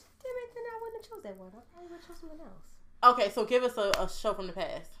 Damn it, then I wouldn't have chose that one. I probably would have chose something else. Okay, so give us a show from the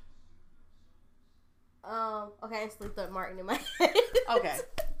past. Okay, I instantly thought Martin in my head.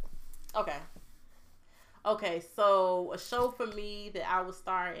 Okay, so a show for me that I would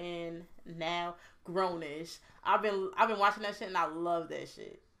star in now, Grownish. I've been watching that shit and I love that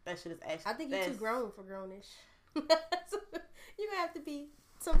shit. That shit is actually... I think you're too grown for Grownish. You're gonna have to be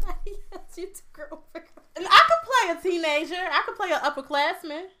somebody else you to grow for. And I could play a teenager. I could play an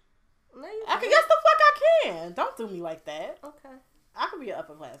upperclassman. No, you I can. can't. Yes, the fuck I can. Don't do me like that. Okay. I could be an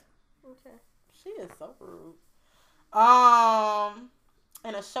upperclassman. Okay. She is so rude.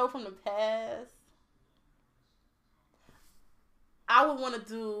 In a show from the past, I would want to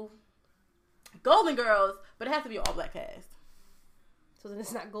do Golden Girls, but it has to be all black cast. So then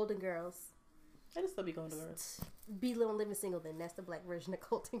it's not Golden Girls. It'll still be Golden Girls. Be Little and Living Single then. That's the black version of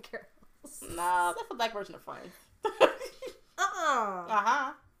Golden Girls. Nah, that's the black version of Friends.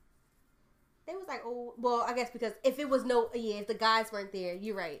 Uh-huh. They was like, oh, well, I guess because if it was if the guys weren't there,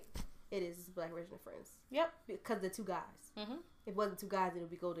 you're right. It is the black version of Friends. Yep. Because the two guys. Mm-hmm. If it wasn't two guys, it would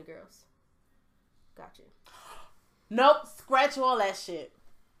be Golden Girls. Gotcha. Nope. Scratch all that shit.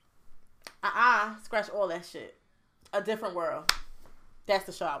 Scratch all that shit. A Different World. That's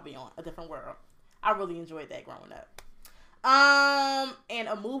the show I'll be on. A Different World. I really enjoyed that growing up. And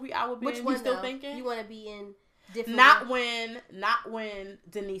a movie I would be Which in. one, You still though? thinking? You want to be in different... Not when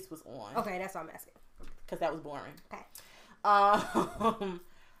Denise was on. Okay, that's what I'm asking. Because that was boring. Okay.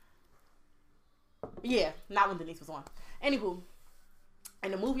 Yeah, not when Denise was on. Anywho,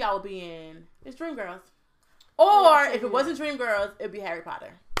 and the movie I would be in is Dreamgirls. Or if it wasn't Dreamgirls, it'd be Harry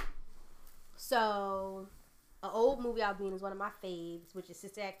Potter. So, an old movie I'll be in is one of my faves, which is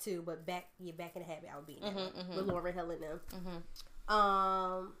Sister Act 2, but Back in the Habit I would be in that one, with Laura Hill and them.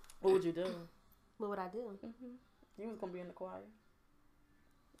 What would you do? What would I do? You was gonna be in the choir.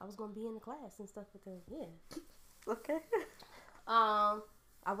 I was gonna be in the class and stuff with them. Yeah. Okay.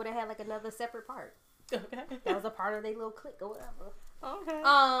 I would have had like another separate part. Okay. That was a part of their little clique or whatever. Okay.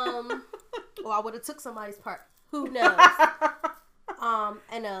 Or I would have took somebody's part. Who knows?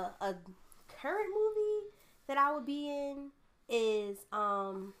 And a current movie that I would be in is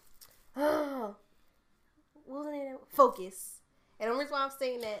what was the name? Focus. And the reason why I'm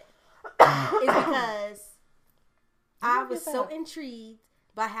saying that is because I was so intrigued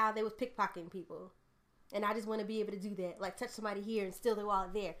by how they was pickpocketing people. And I just want to be able to do that. Like, touch somebody here and steal their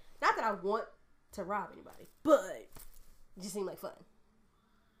wallet there. Not that I want to rob anybody, but it just seemed like fun.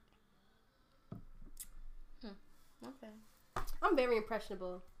 Okay. I'm very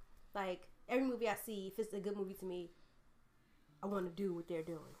impressionable. Like, every movie I see, if it's a good movie to me, I want to do what they're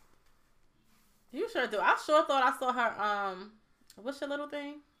doing. You sure do. I sure thought I saw her, what's your little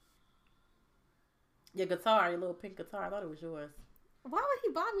thing? Your guitar, your little pink guitar. I thought it was yours. Why would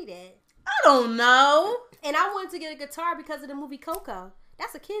he buy me that? I don't know. And I wanted to get a guitar because of the movie Coco.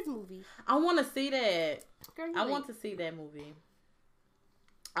 That's a kid's movie. I want to see that. Girl, I want to see that movie.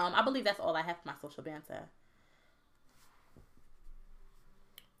 I believe that's all I have for my social banter.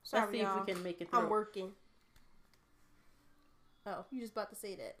 Sorry, Let's see y'all. if we can make it through. I'm working. Oh, you just about to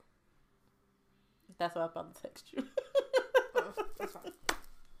say that. That's what I was about to text you. That's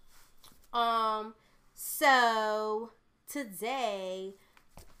fine. So today,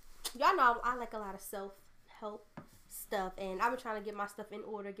 y'all know I like a lot of self-help stuff, and I've been trying to get my stuff in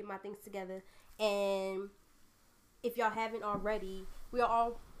order, get my things together. And if y'all haven't already, we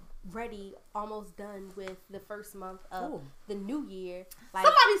are already almost done with the first month of the new year. Like,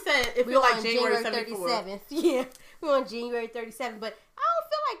 somebody said it we feels on like January 37th. Yeah, we're on January 37th, but I don't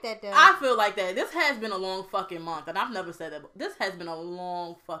feel like that though. I feel like that. This has been a long fucking month, and I've never said that. But this has been a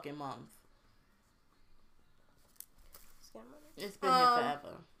long fucking month. It's been here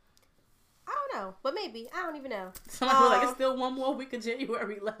forever. I don't know, but maybe I don't even know. Somebody was like, it's still one more week of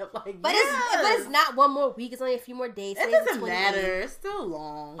January left. Like, but it's not one more week. It's only a few more days. It doesn't matter. It's still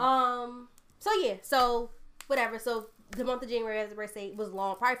long. So whatever. So the month of January, as I say, was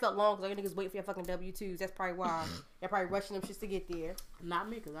long. Probably felt long because all you niggas wait for your fucking W-2s. That's probably why they're probably rushing them shits to get there. Not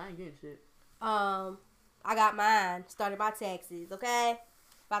me, cause I ain't getting shit. I got mine. Started my taxes. Okay,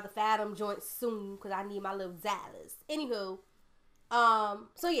 about to file them joints soon because I need my little dollars. Anywho.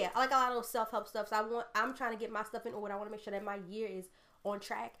 So yeah, I like a lot of those self-help stuff. So I'm trying to get my stuff in order. I want to make sure that my year is on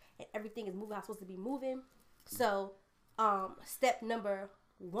track and everything is moving how it's supposed to be moving. So, step number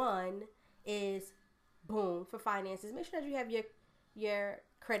 1 is boom for finances. Make sure that you have your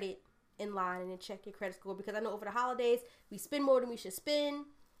credit in line and then check your credit score, because I know over the holidays we spend more than we should spend.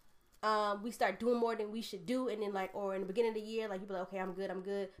 We start doing more than we should do, and then or in the beginning of the year, like you be like, okay, I'm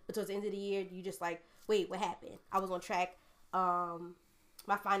good, but towards the end of the year, you just like, wait, what happened? I was on track.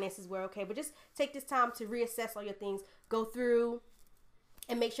 My finances were okay, but just take this time to reassess all your things, go through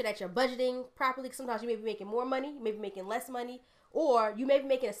and make sure that you're budgeting properly. Sometimes you may be making more money, you may be making less money, or you may be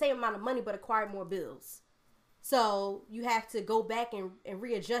making the same amount of money but acquire more bills. So you have to go back and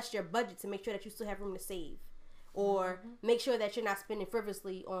readjust your budget to make sure that you still have room to save, or make sure that you're not spending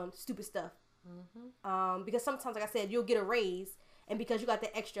frivolously on stupid stuff. Because sometimes, like I said, you'll get a raise and because you got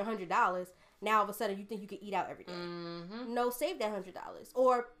the extra $100, now all of a sudden you think you can eat out every day. Mm-hmm. No, save that $100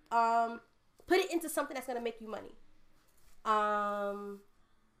 or put it into something that's gonna make you money. So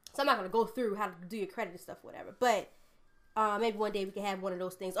I'm not gonna go through how to do your credit and stuff, whatever. But maybe one day we can have one of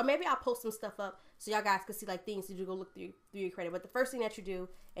those things, or maybe I'll post some stuff up so y'all guys can see like things that you go look through your credit. But the first thing that you do,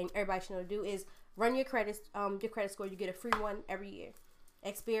 and everybody should know to do, is run your credit score. You get a free one every year.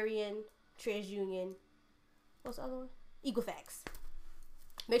 Experian, TransUnion, what's the other one? Equifax.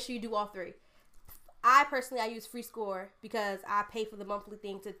 Make sure you do all three. I personally use FreeScore because I pay for the monthly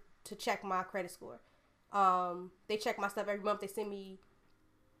thing to check my credit score. They check my stuff every month. They send me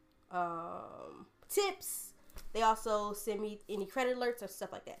tips. They also send me any credit alerts or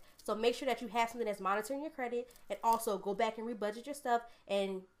stuff like that. So make sure that you have something that's monitoring your credit, and also go back and rebudget your stuff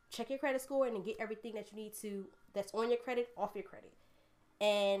and check your credit score and then get everything that you need to that's on your credit off your credit,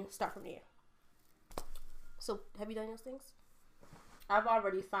 and start from there. So have you done those things? I've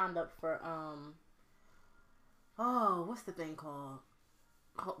already signed up for what's the thing called?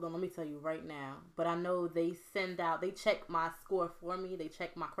 Hold on, let me tell you right now. But I know they check my score for me. They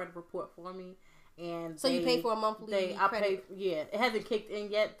check my credit report for me. And so you pay for a monthly credit? It hasn't kicked in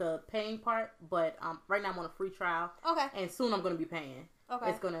yet, the paying part, but right now I'm on a free trial. Okay. And soon I'm going to be paying. Okay.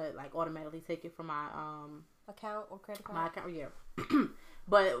 It's going to like automatically take it from my account or credit card? My account, yeah.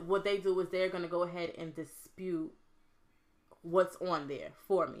 But what they do is they're going to go ahead and dispute what's on there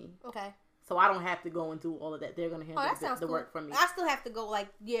for me. Okay. So I don't have to go and do all of that. They're going to handle the work for me. I still have to go,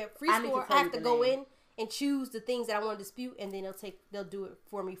 FreeScore. I have to go in and choose the things that I want to dispute, and then they'll do it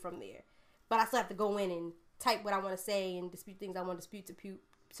for me from there. But I still have to go in and type what I want to say and dispute things I want to dispute to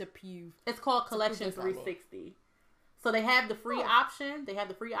pew. It's called Collection 360. So they have the free option. They have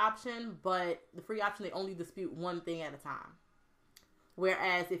the free option, but the free option, they only dispute one thing at a time.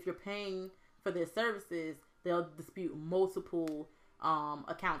 Whereas if you're paying for their services, they'll dispute multiple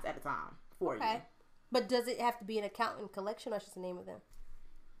accounts at a time for you. But does it have to be an account in collection, or just the name of them?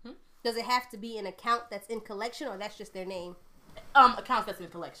 Does it have to be an account that's in collection, or that's just their name? Accounts that's in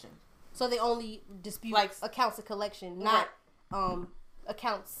collection. So they only dispute accounts in collection, not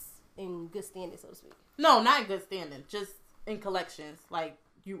accounts in good standing, so to speak. No, not in good standing. Just in collections, like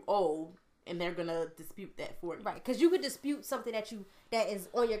you owe, and they're gonna dispute that for you. Right, because you could dispute something that is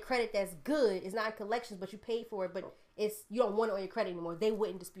on your credit that's good. It's not in collections, but you paid for it, but you don't want it on your credit anymore. They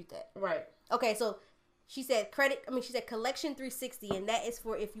wouldn't dispute that. Right. Okay, so she said Collection 360, and that is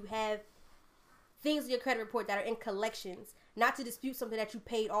for if you have things in your credit report that are in collections, not to dispute something that you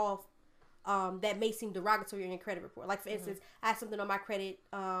paid off. That may seem derogatory in your credit report. Like, for instance, I had something on my credit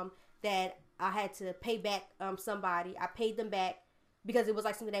that I had to pay back somebody. I paid them back because it was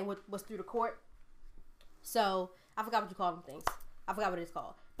like something that was through the court. So, I forgot what you call them things. I forgot what it's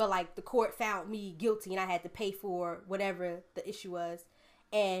called. But, like, the court found me guilty and I had to pay for whatever the issue was.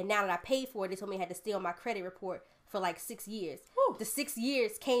 And now that I paid for it, they told me I had to stay on my credit report for, like, 6 years. Whew. The 6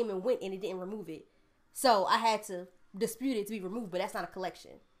 years came and went and it didn't remove it. So, I had to dispute it to be removed, but that's not a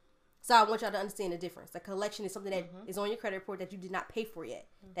collection. So I want y'all to understand the difference. A collection is something that is on your credit report that you did not pay for yet.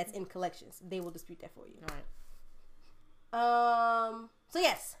 That's in collections. They will dispute that for you. All right. So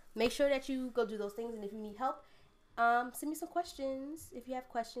yes, make sure that you go do those things, and if you need help, send me some questions. If you have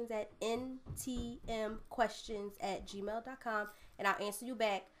questions at ntmquestions@gmail.com, and I'll answer you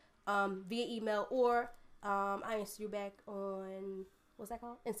back via email, or I'll answer you back on what's that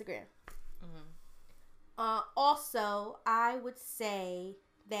called? Instagram. Also, I would say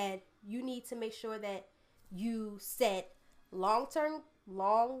that you need to make sure that you set long-term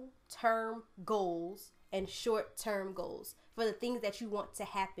goals and short-term goals for the things that you want to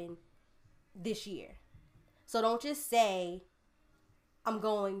happen this year. So don't just say I'm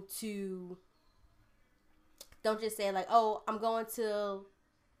going to look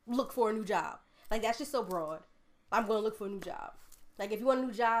for a new job. Like, that's just so broad. I'm going to look for a new job. Like, if you want a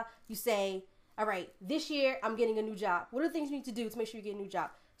new job, you say, all right, this year I'm getting a new job. What are the things you need to do to make sure you get a new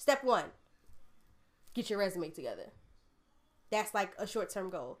job? Step 1, get your resume together. That's like a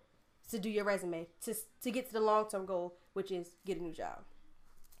short-term goal, to do your resume, to get to the long-term goal, which is get a new job.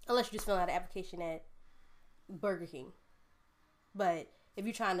 Unless you're just filling out an application at Burger King. But if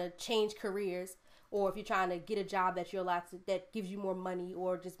you're trying to change careers, or if you're trying to get a job that you're allowed to, that gives you more money,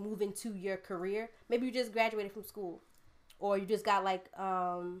 or just move into your career, maybe you just graduated from school, or you just got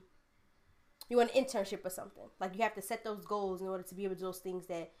you want an internship or something. Like, you have to set those goals in order to be able to do those things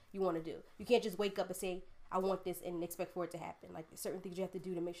that you want to do. You can't just wake up and say, I want this, and expect for it to happen. Like, there's certain things you have to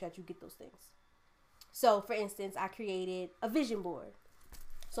do to make sure that you get those things. So, for instance, I created a vision board.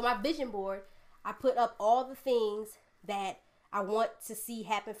 So, my vision board, I put up all the things that I want to see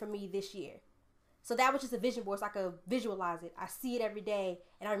happen for me this year. So that was just a vision board so I could visualize it. I see it every day,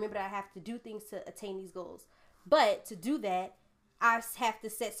 and I remember that I have to do things to attain these goals. But to do that, I have to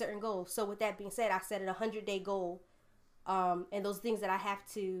set certain goals. So with that being said, I set a 100-day goal, and those things that I have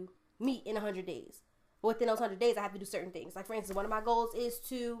to meet in 100 days. But within those 100 days, I have to do certain things. Like, for instance, one of my goals is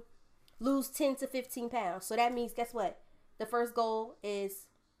to lose 10 to 15 pounds. So that means, guess what? The first goal is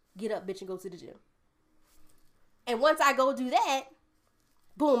get up, bitch, and go to the gym. And once I go do that,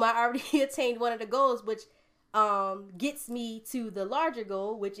 boom, I already attained one of the goals, which gets me to the larger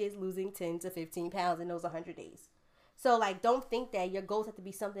goal, which is losing 10 to 15 pounds in those 100 days. So, like, don't think that your goals have to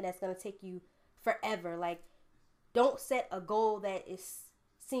be something that's going to take you forever. Like, don't set a goal that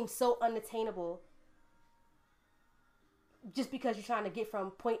seems so unattainable just because you're trying to get from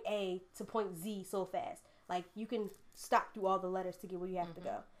point A to point Z so fast. Like, you can stop through all the letters to get where you have to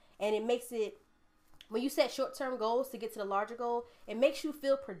go. And it makes it, when you set short-term goals to get to the larger goal, it makes you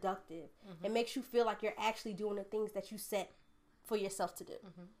feel productive. It makes you feel like you're actually doing the things that you set for yourself to do.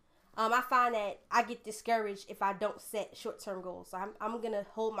 I find that I get discouraged if I don't set short-term goals. So I'm going to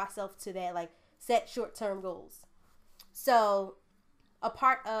hold myself to that, like, set short-term goals. So a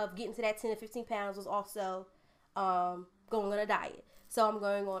part of getting to that 10 to 15 pounds was also going on a diet. So I'm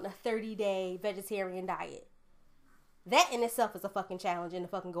going on a 30-day vegetarian diet. That in itself is a fucking challenge and a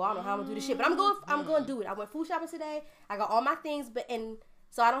fucking goal. I don't know how I'm gonna do this shit, but I'm going to do it. I went food shopping today. I got all my things,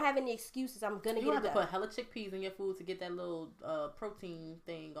 so I don't have any excuses. I'm gonna get it done. You have to put hella chickpeas in your food to get that little protein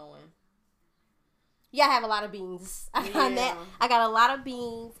thing going. Yeah, I have a lot of beans. I found that. I got a lot of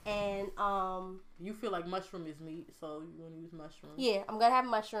beans, and you feel like mushroom is meat, so you're gonna use mushrooms. Yeah, I'm gonna have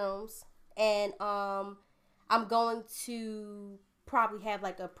mushrooms, and I'm going to probably have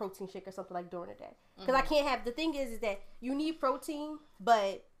like a protein shake or something like during the day. Because I can't have, the thing is that you need protein,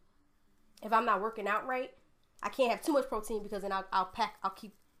 but if I'm not working out right, I can't have too much protein because then I'll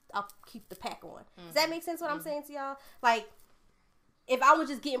keep the pack on. Does that make sense what I'm saying to y'all? Like, if I was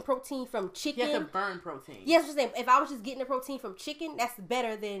just getting protein from chicken. You have to burn protein. Yes, I'm saying, if I was just getting the protein from chicken, that's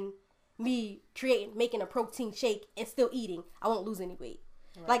better than me making a protein shake and still eating. I won't lose any weight.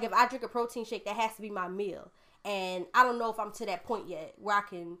 Right. Like, if I drink a protein shake, that has to be my meal. And I don't know if I'm to that point yet where I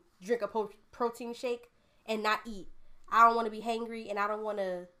can drink a protein shake and not eat. I don't want to be hangry, and I don't want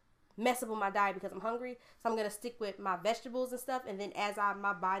to mess up on my diet because I'm hungry. So I'm going to stick with my vegetables and stuff. And then as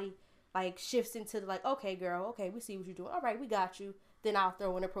my body like shifts into like, okay, girl, okay, we see what you're doing. All right, we got you. Then I'll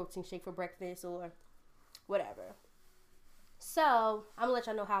throw in a protein shake for breakfast or whatever. So I'm going to let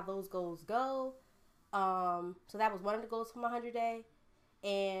y'all know how those goals go. So that was one of the goals for my 100-day.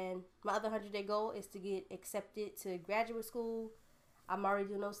 And my other 100-day goal is to get accepted to graduate school. I'm already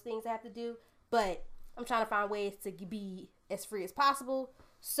doing those things I have to do, but I'm trying to find ways to be as free as possible.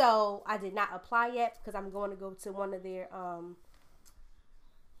 So I did not apply yet because I'm going to go to one of their,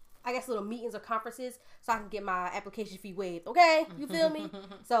 I guess, little meetings or conferences so I can get my application fee waived. Okay, you feel me?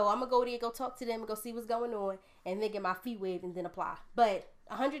 So I'm gonna go there, go talk to them, and go see what's going on, and then get my fee waived and then apply. But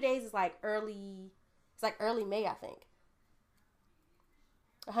 100 days is like early. It's like early May, I think.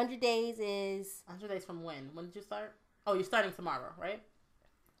 100 days is... 100 days from when? When did you start? Oh, you're starting tomorrow, right?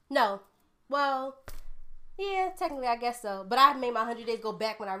 No. Well, yeah, technically I guess so. But I made my 100 days go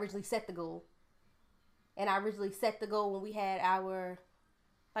back when I originally set the goal. And I originally set the goal when we had our...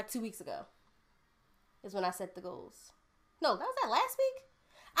 Like 2 weeks ago. Is when I set the goals. No, that was that last week?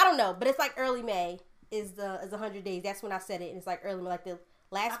 I don't know. But it's like early May is 100 days. That's when I set it. And it's like early May. Like the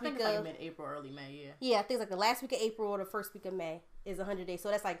last week of... I think it's like mid-April, early May, yeah. Yeah, I think it's like the last week of April or the first week of May is 100 days.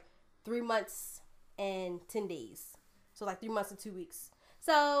 So that's like 3 months and 10 days. So like 3 months and 2 weeks.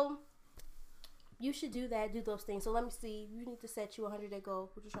 So you should do that, do those things. So let me see. You need to set you a 100-day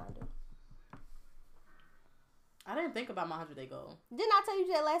goal. What you trying to do? I didn't think about my 100-day goal. Didn't I tell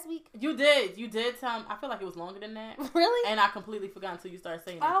you that last week? You did. You did tell me. I feel like it was longer than that. Really? And I completely forgot until you started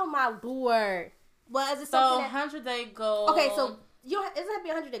saying it. Oh my lord. Well, is it something so 100-day goal. Okay, so it doesn't have to be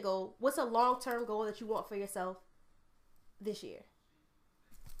a 100-day goal. What's a long-term goal that you want for yourself this year?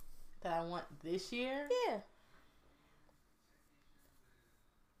 That I want this year? Yeah.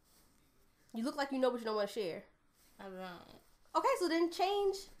 You look like you know, but you don't want to share. I don't. Okay, so then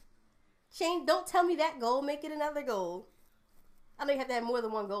change. Don't tell me that goal. Make it another goal. I know you have to have more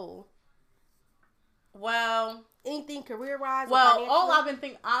than one goal. Well, anything career-wise? Well, all I've been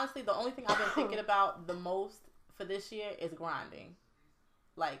thinking, honestly, the only thing I've been thinking about the most for this year is grinding.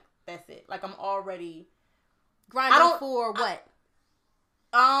 Like, that's it. Like, I'm already grinding for what?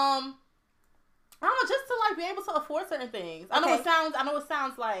 I don't know, just to like be able to afford certain things. Okay. I know it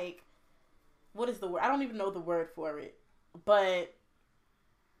sounds like, what is the word? I don't even know the word for it. But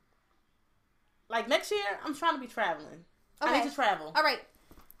like next year, I'm trying to be traveling. Okay. I need to travel. All right.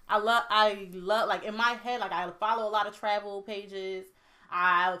 I love, like, in my head, like, I follow a lot of travel pages.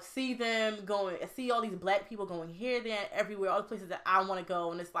 I see them going, I see all these black people going here, there, and everywhere, all the places that I want to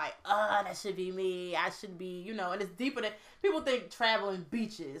go, and it's like, that should be me. I should be, you know, and it's deeper than, people think traveling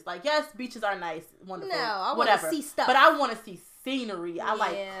beaches. Like, yes, beaches are nice, wonderful, No, I want to see stuff. But I want to see scenery. I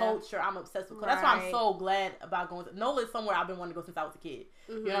like culture. I'm obsessed with culture. That's why I'm Right. so glad about going to, NOLA is somewhere I've been wanting to go since I was a kid.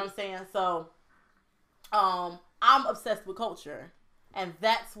 You know what I'm saying? So, I'm obsessed with culture. And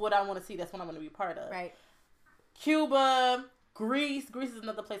that's what I want to see. That's what I want to be part of. Right. Cuba, Greece. Greece is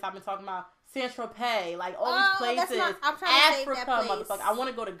another place I've been talking about. Saint-Tropez, like all these places. I'm trying to save Africa, that place. motherfucker. I want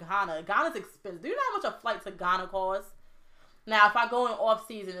to go to Ghana. Ghana's expensive. Do you know how much a flight to Ghana costs? Now, if I go in off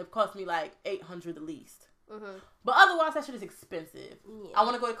season, it costs me like $800 at least. But otherwise, that shit is expensive. Yeah. I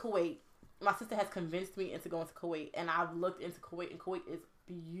want to go to Kuwait. My sister has convinced me into going to Kuwait, and I've looked into Kuwait, and Kuwait is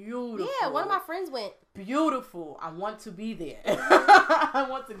beautiful. Yeah, one of my friends went. Beautiful. I want to be there. I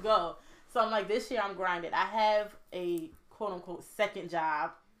want to go. So I'm like, this year I'm grinding. I have a quote unquote second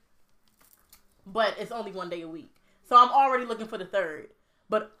job, but it's only 1 day a week. So I'm already looking for the third.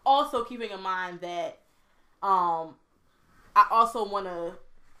 But also keeping in mind that I also want to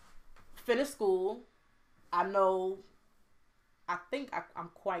finish school. I'm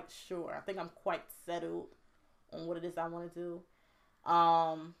quite sure. I think I'm quite settled on what it is I want to do.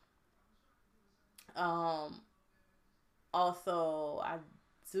 Also, I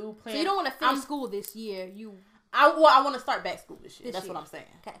do plan. So you don't want to finish school this year. I want to start back school this year. That's what I'm saying.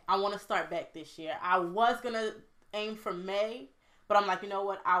 Okay. I want to start back this year. I was gonna aim for May, but I'm like, you know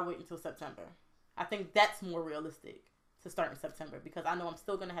what? I'll wait until September. I think that's more realistic to start in September because I know I'm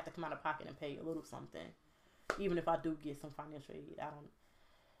still gonna have to come out of pocket and pay a little something, even if I do get some financial aid.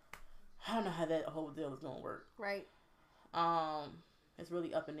 I don't know how that whole deal is gonna work. Right. It's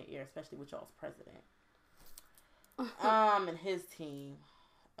really up in the air, especially with y'all's president. And his team.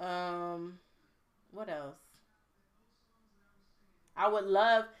 What else? I would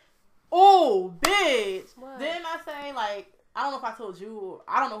love. Oh, bitch! What? Didn't I say, like, I don't know if I told you, or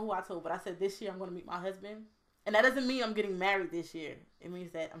I don't know who I told, but I said this year I'm gonna meet my husband, and that doesn't mean I'm getting married this year. It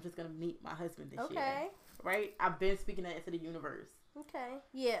means that I'm just gonna meet my husband this year. Okay. Right? I've been speaking that into the universe. Okay.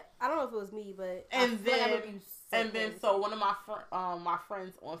 Yeah. I don't know if it was me, but And I feel like I remember you said then this. so one of my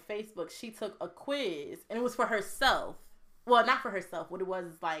friends on Facebook, she took a quiz, and it was for herself. Well, not for herself. What it was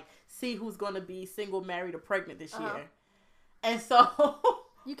is like, see who's going to be single, married, or pregnant this year. And so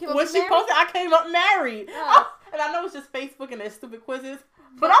You came up when with she married? posted, I came up married. Oh. And I know it's just Facebook and their stupid quizzes,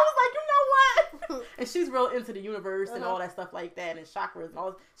 but I was like, you know what? And she's real into the universe and all that stuff like that, and chakras and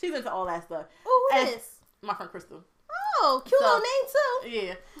all. She's into all that stuff. Oh, who And is? my friend Crystal. Oh, cute So- little name too.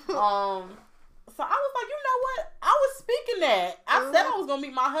 Yeah. So I was like, you know what? I was speaking that. I said I was gonna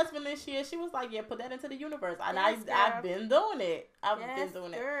meet my husband this year. She was like, yeah, put that into the universe. And Yes, girl. I've been doing it. I've Yes, been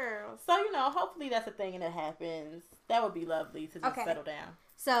doing it. girl. So, you know, hopefully that's a thing and it happens. That would be lovely to just Okay. settle down.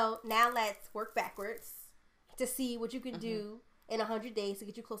 So now let's work backwards to see what you can Mm-hmm. do in 100 days to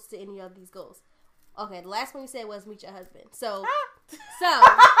get you closer to any of these goals. Okay, the last one you said was meet your husband. So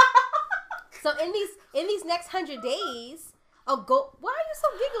in these next 100 days, go. Why are you so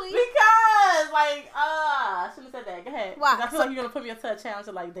giggly? Because, like, I shouldn't have said that. Go ahead. Why? 'Cause I feel like you're going to put me into a challenge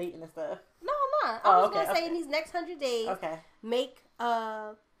of, like, dating and stuff. No, I'm not. Oh, I was okay, gonna say okay. in these next 100 days, Okay. make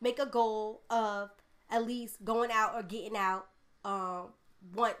a goal of at least going out or getting out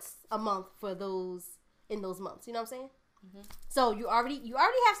once a month for those months. You know what I'm saying? Mm-hmm. So you already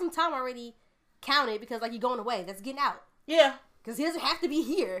have some time already counted because like you're going away. That's getting out Yeah. because he doesn't have to be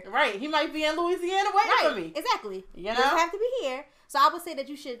here. Right. He might be in Louisiana waiting for me. Exactly. You He know? doesn't have to be here. So I would say that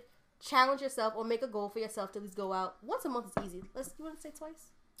you should challenge yourself or make a goal for yourself to at least go out once a month is easy. You want to say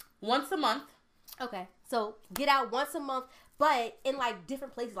twice? Once a month. Okay, so get out once a month, but in like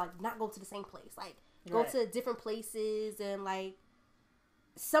different places, like not go to the same place. Like go Right. to different places and like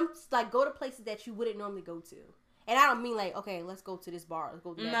go to places that you wouldn't normally go to. And I don't mean like, okay, let's go to this bar, let's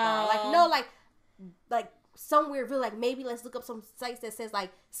go to that bar. Like no, like somewhere really like maybe let's look up some sites that says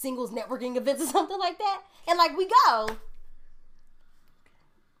like singles networking events or something like that, and like we go.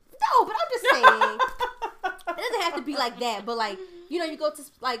 No, but I'm just saying it doesn't have to be like that. But like you go to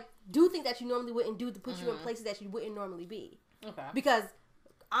like do things that you normally wouldn't do to put you in places that you wouldn't normally be. Okay. Because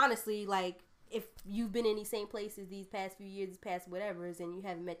honestly, like if you've been in these same places these past few years, these past whatever's, and you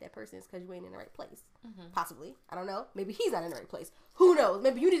haven't met that person, it's because you ain't in the right place. Possibly, I don't know. Maybe he's not in the right place. Who knows?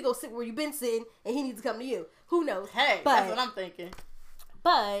 Maybe you need to go sit where you've been sitting, and he needs to come to you. Who knows? Hey, but, that's what I'm thinking.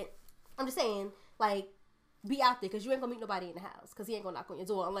 But I'm just saying, like, be out there because you ain't gonna meet nobody in the house because he ain't gonna knock on your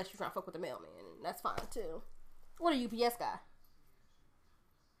door unless you're trying to fuck with the mailman, and that's fine too. What a UPS guy.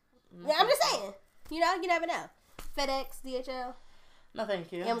 Yeah, I'm just saying. You know, you never know. FedEx, DHL. No,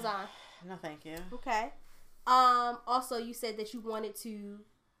 thank you. Amazon. No, thank you. Okay. Also, you said that you wanted to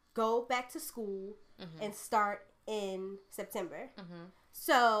go back to school and start in September.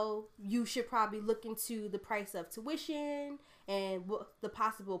 So you should probably look into the price of tuition and the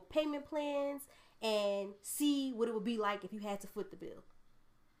possible payment plans and see what it would be like if you had to foot the bill.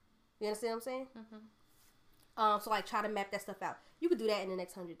 You understand what I'm saying? So like try to map that stuff out. You could do that in the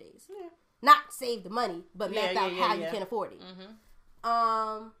next 100 days. Yeah. Not save the money, but map out how you can afford it.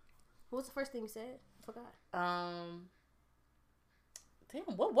 What was the first thing you said? I forgot.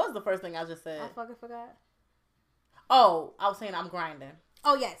 Damn, what was the first thing I just said? I fucking forgot. Oh, I was saying I'm grinding.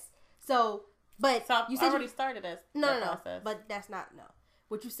 Oh yes. So, but So you said already started that process. But that's not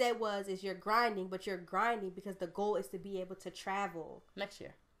What you said is you're grinding, but you're grinding because the goal is to be able to travel next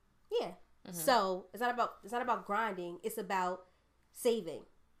year. Yeah. So it's not about grinding. It's about saving.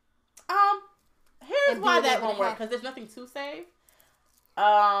 Here's why that won't work, because there's nothing to save.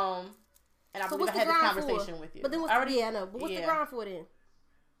 And I believe I had this conversation with you. But then I know. But what's the grind for then?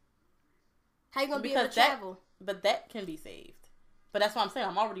 How you gonna be able to travel? But that can be saved. But that's what I'm saying.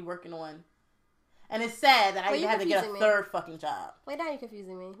 I'm already working on. And it's sad that I even have to get a third fucking job. Wait, now you're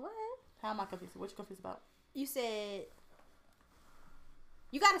confusing me. What? How am I confused? What you confused about? You said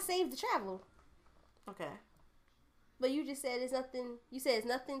you gotta save to travel. Okay. But you just said it's nothing. You said it's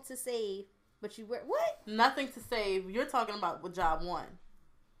nothing to save. But you work what? Nothing to save. You're talking about with job one.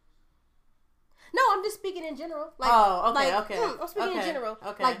 No, I'm just speaking in general. Like, okay. I'm speaking in general.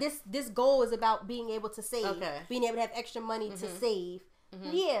 Okay. Like this goal is about being able to save. Okay. Being able to have extra money to save.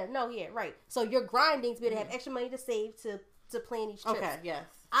 Yeah, right. So you're grinding to be able to have extra money to save to plan each trip. Okay, yes.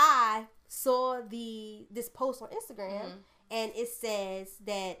 I saw this post on Instagram and it says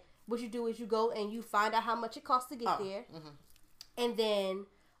that what you do is you go and you find out how much it costs to get there. And then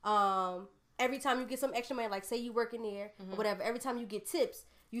every time you get some extra money, like say you work in there or whatever, every time you get tips,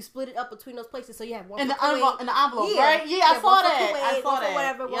 you split it up between those places, so you have one in the Kuwait, envelope, right? Yeah, I saw that.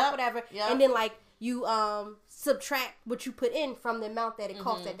 One whatever, and then like you subtract what you put in from the amount that it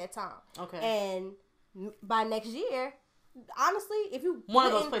cost at that time. Okay. And by next year, honestly, if you one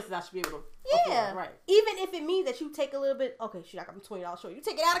of those places I should be able to afford, right? Even if it means that you take a little bit, okay, shit, I got $20 short. You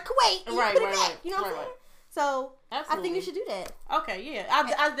take it out of Kuwait, and right, you put it back. You know what I'm saying? So absolutely. I think you should do that. Okay, yeah,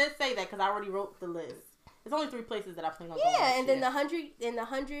 I did say that because I already wrote the list. There's only 3 places that I plan on going. Yeah, and then the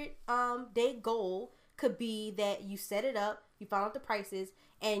 100 day goal could be that you set it up, you find out the prices,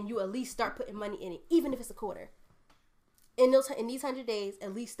 and you at least start putting money in it, even if it's a quarter. In these 100 days,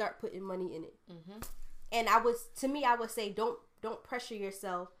 at least start putting money in it. And I would say don't pressure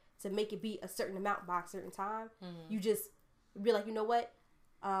yourself to make it be a certain amount by a certain time. You just be like, you know what?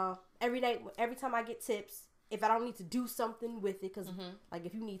 Every time I get tips, if I don't need to do something with it, because like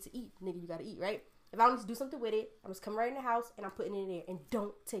if you need to eat, nigga, you gotta eat, right? If I don't need to do something with it, I'm just coming right in the house and I'm putting it in there, and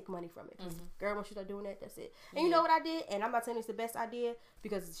don't take money from it. Because girl, once you start doing that, that's it. And you know what I did? And I'm not telling you it's the best idea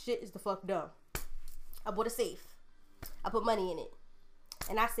because shit is the fuck dumb. I bought a safe. I put money in it.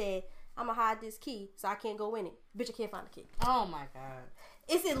 And I said, I'm going to hide this key so I can't go in it. Bitch, I can't find the key. Oh my God.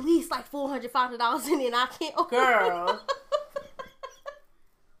 It's at least like $400, $500 in it and I can't open it. Girl.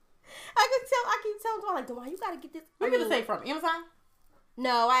 I keep telling them, like, Dwayne, you got to get this. Where you get the safe from? Amazon?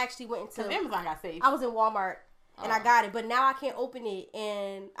 No, I actually went into Amazon got safe. I was in Walmart and I got it, but now I can't open it,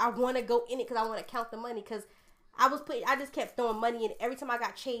 and I want to go in it because I want to count the money because I just kept throwing money in it. Every time I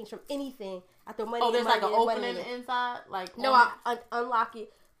got change from anything, I throw money in. Oh, there's like an opening in inside? Like no, I unlock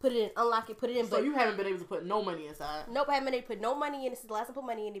it, put it in, unlock it, put it in. So you haven't been able to put no money inside? Nope, I haven't been able to put no money in. This is the last time I put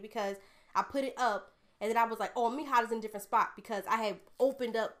money in it because I put it up. And then I was like, oh, let me hide this in a different spot because I had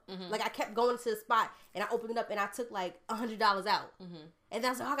opened up, like I kept going to the spot and I opened it up and I took like $100 out. And then I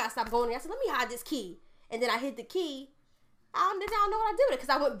was like, oh, I got to stop going there. I said, let me hide this key. And then I hid the key. I don't know what I did with it because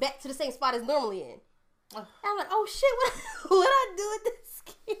I went back to the same spot as normally in. And I'm like, oh shit, what I do with this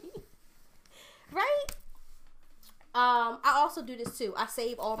key? Right? I also do this too. I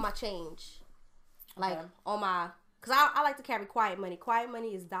save all my change. Like all my, because I like to carry quiet money. Quiet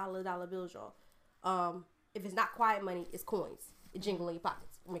money is dollar bills, y'all. If it's not quiet money, it's coins. It jingle in your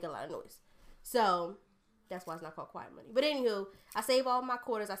pockets. It make a lot of noise. So that's why it's not called quiet money. But anywho, I save all my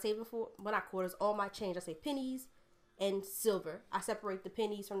quarters. I save them for, well, not quarters, all my change. I save pennies and silver. I separate the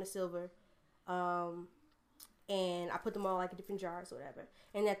pennies from the silver. And I put them all like in different jars or whatever.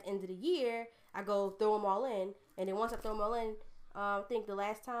 And at the end of the year, I go throw them all in. And then once I throw them all in, I think the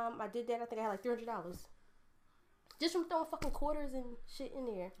last time I did that, I think I had like $300. Just from throwing fucking quarters and shit in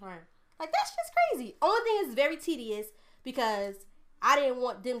there. Right. Like, that's just crazy. Only thing is very tedious because I didn't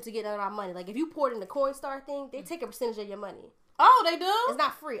want them to get none of our money. Like, if you poured in the Coinstar thing, they take a percentage of your money. Oh, they do? It's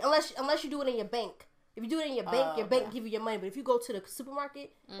not free. Unless you do it in your bank. If you do it in your bank give you your money. But if you go to the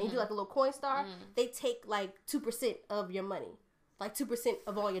supermarket and you do like a little Coinstar, they take like 2% of your money. Like 2%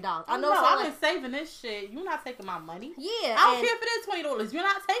 of all your dollars. I know. No, I've like, been saving this shit. You're not taking my money. Yeah. I don't care if it is $20. You're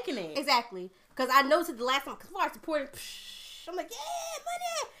not taking it. Exactly. Because I noticed the last time, because I supported, I'm like, yeah,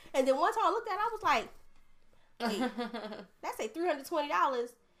 money. And then one time I looked at it, I was like, hey, that say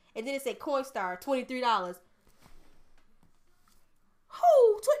 $320. And then it said Coinstar, $23.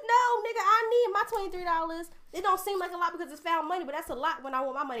 No, nigga, I need my $23. It don't seem like a lot because it's found money, but that's a lot when I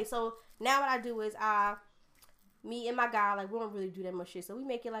want my money. So now what I do is me and my guy, like, we don't really do that much shit. So we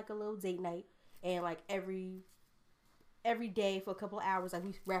make it like a little date night. And like every day for a couple of hours, like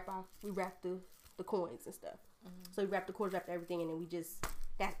we wrap the coins and stuff. Mm-hmm. So we wrap the coins, wrap everything, and then we just,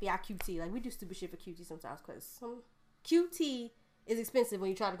 that's be our QT. Like we do stupid shit for QT sometimes because some QT is expensive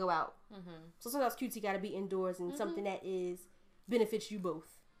when you try to go out. Mm-hmm. So sometimes QT got to be indoors and something that benefits you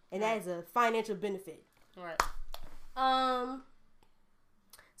both. And that is a financial benefit. Right. So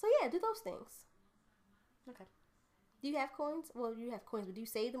yeah, do those things. Okay. Do you have coins? Well, you have coins, but do you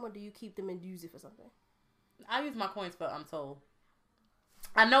save them or do you keep them and use it for something? I use my coins for Untold.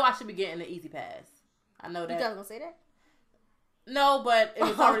 I know I should be getting the Easy Pass. I know that. You thought I was gonna say that? No, but it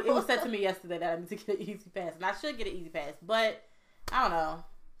was already. It was said to me yesterday that I need to get an Easy Pass, and I should get an Easy Pass. But I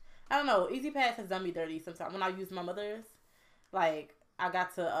don't know. Easy Pass has done me dirty sometimes. When I use my mother's, like I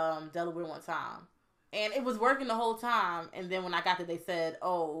got to Delaware one time, and it was working the whole time. And then when I got there, they said,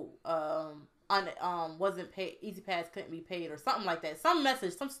 wasn't paid. Easy Pass couldn't be paid or something like that. Some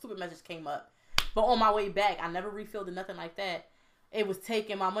stupid message came up. But on my way back, I never refilled or nothing like that. It was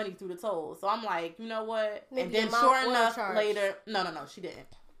taking my money through the tolls. So I'm like, you know what? Maybe and then sure enough, later, no, she didn't.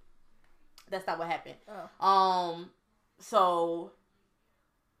 That's not what happened. Oh. So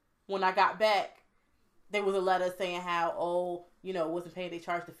when I got back, there was a letter saying how, wasn't paid. They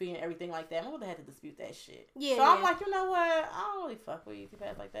charged the fee and everything like that. My mother had to dispute that shit. Yeah. So I'm like, you know what? I don't really fuck with Easy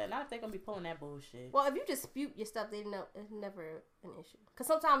Pass like that. Not if they're gonna be pulling that bullshit. Well, if you dispute your stuff, they know it's never an issue. Because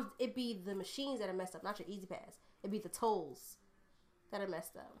sometimes it be the machines that are messed up, not your Easy Pass. It be the tolls that are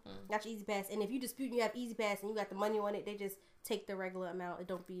messed up, not your Easy Pass. And if you dispute and you have Easy Pass and you got the money on it, they just take the regular amount.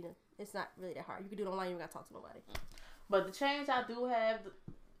 It's not really that hard. You can do it online. You don't gotta talk to nobody. But the change I do have,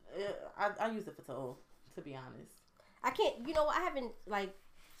 I use it for toll. To be honest. I can't, I haven't, like,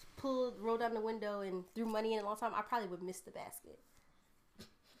 rolled down the window and threw money in a long time. I probably would miss the basket.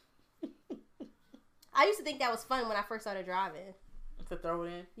 I used to think that was fun when I first started driving. To throw it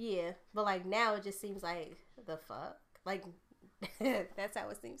in? Yeah. But, like, now it just seems like, the fuck? Like, that's how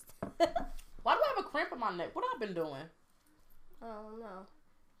it seems. Why do I have a cramp in my neck? What have I been doing? I don't know.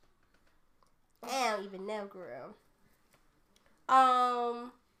 I don't even know, girl.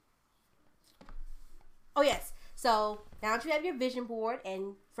 Oh, yes. So, now that you have your vision board,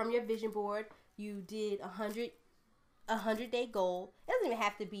 and from your vision board, you did a 100-day goal. It doesn't even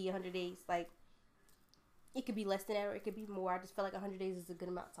have to be 100 days. Like, it could be less than that, or it could be more. I just feel like 100 days is a good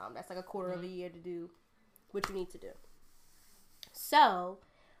amount of time. That's like a quarter of a year to do what you need to do. So,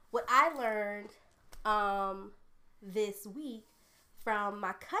 what I learned this week from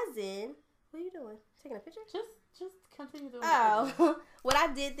my cousin. What are you doing? Taking a picture? Just continue doing. Oh, what I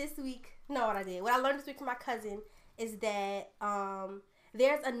did this week. No, what I learned this week from my cousin is that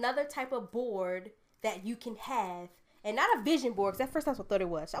there's another type of board that you can have, and not a vision board. Because at first I thought it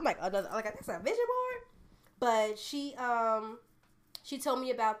was. I'm like, that's a vision board. But she told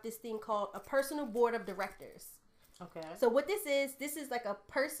me about this thing called a personal board of directors. Okay. So what this is like a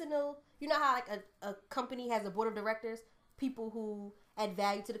personal. You know how like a company has a board of directors, people who add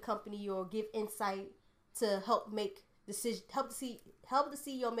value to the company or give insight to help make decisions, help the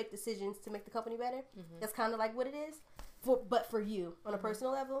CEO make decisions to make the company better. Mm-hmm. That's kind of like what it is, but for you on a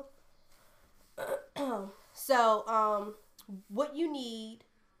personal level. So, what you need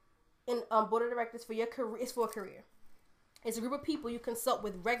in board of directors for your career is for a career. It's a group of people you consult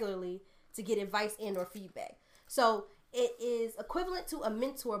with regularly to get advice and or feedback. So it is equivalent to a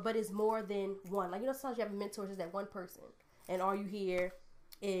mentor, but it's more than one. Like, sometimes you have a mentor, just that one person, and all you hear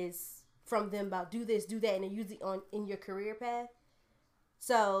is from them about do this, do that, and then use it in your career path.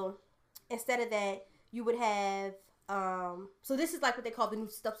 So instead of that, you would have so this is like what they call the new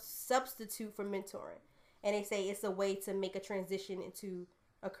substitute for mentoring, and they say it's a way to make a transition into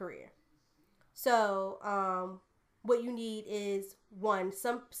a career. So what you need is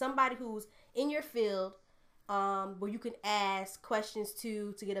somebody who's in your field, where you can ask questions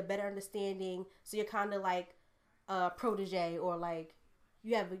to get a better understanding. So you're kind of like a protege, or like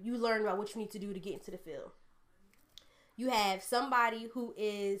you learn about what you need to do to get into the field. You have somebody who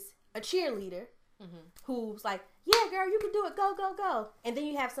is a cheerleader, who's like, yeah, girl, you can do it. Go, go, go. And then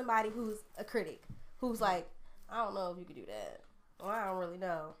you have somebody who's a critic, who's like, I don't know if you could do that. Well, I don't really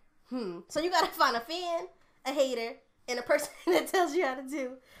know. So you gotta find a fan, a hater, and a person that tells you how to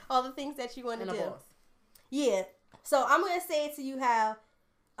do all the things that you want to do. Boss. Yeah. So I'm gonna say it to you how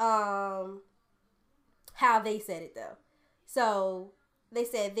they said it though. So they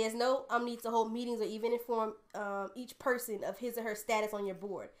said there's no need to hold meetings or even inform each person of his or her status on your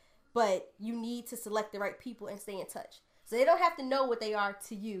board, but you need to select the right people and stay in touch. So they don't have to know what they are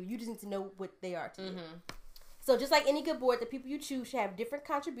to you. You just need to know what they are to you. So just like any good board, the people you choose should have different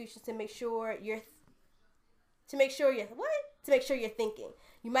contributions to make sure you're thinking.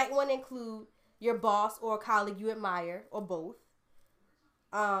 You might want to include your boss or a colleague you admire, or both.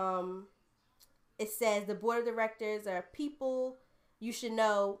 It says the board of directors are people you should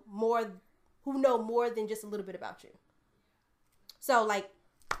know who know more than just a little bit about you. So like,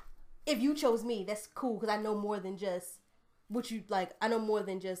 if you chose me, that's cool because I know more than just what you like. I know more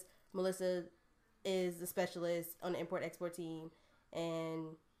than just Melissa is the specialist on the import-export team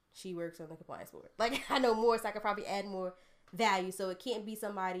and she works on the compliance board. Like, I know more, so I could probably add more value. So it can't be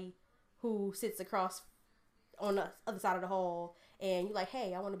somebody who sits across on the other side of the hall and you're like,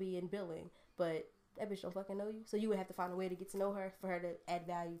 hey, I want to be in billing, but that bitch don't fucking know you. So you would have to find a way to get to know her for her to add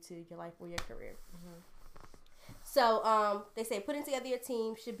value to your life or your career. So they say putting together your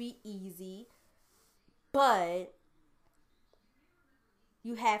team should be easy, but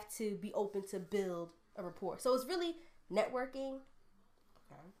you have to be open to build a rapport. So it's really networking.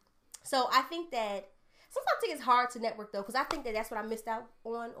 Okay. So I think that sometimes I think it's hard to network though, because I think that that's what I missed out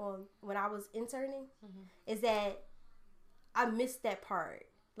on when I was interning, is that I missed that part.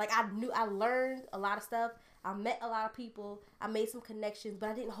 Like I learned a lot of stuff. I met a lot of people. I made some connections, but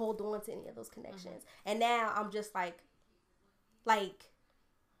I didn't hold on to any of those connections. And now I'm just like we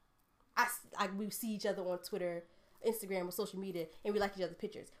see each other on Twitter, Instagram, or social media, and we like each other's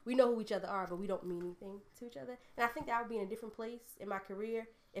pictures. We know who each other are, but we don't mean anything to each other. And I think that I would be in a different place in my career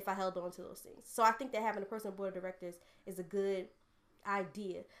if I held on to those things. So I think that having a person on board of directors is a good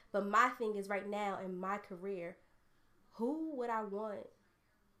idea. But my thing is right now in my career, who would I want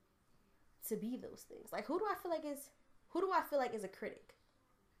to be those things? Like, who do I feel like is a critic?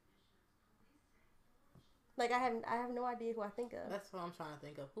 Like, I have no idea who I think of. That's what I'm trying to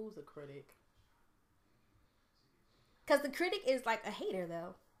think of. Who's a critic? Because the critic is like a hater,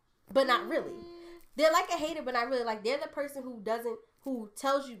 though. But not really. They're like a hater, but not really. Like, they're the person who gives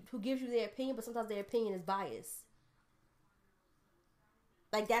you their opinion, but sometimes their opinion is biased.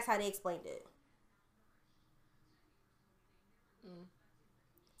 Like, that's how they explained it.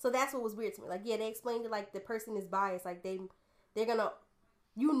 So that's what was weird to me. Like, yeah, they explained it like the person is biased. Like, they're gonna,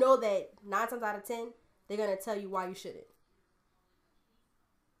 you know that 9 times out of 10, they're gonna tell you why you shouldn't.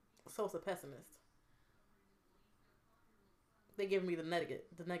 So it's a pessimist. They give me the negative.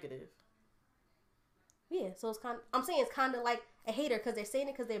 Yeah, so it's I'm saying it's kind of like a hater because they're saying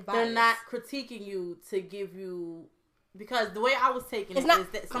it because they're biased. They're not critiquing you to give you, because the way I was taking is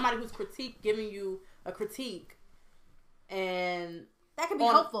that somebody who's giving you a critique, and that can be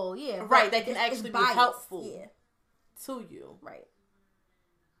helpful, yeah. Right, that can actually be helpful to you. Right.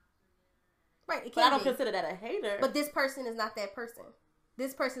 Right, it but I don't consider that a hater. But this person is not that person.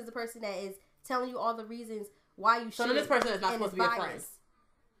 This person is the person that is telling you all the reasons why you should. So then this person is not supposed to be a friend.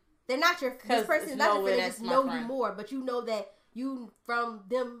 They're not your. This person is not your friend. They just know you more, but you know that from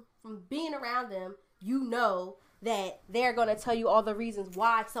being around them, you know that they're gonna tell you all the reasons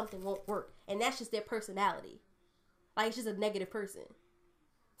why something won't work, and that's just their personality. Like, it's just a negative person.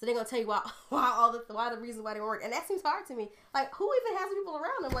 So they're gonna tell you why the reasons why they won't work, and that seems hard to me. Like, who even has people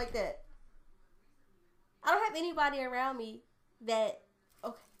around them like that? I don't have anybody around me that.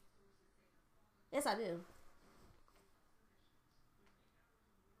 Okay. Yes, I do.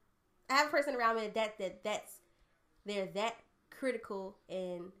 I have a person around me they're that critical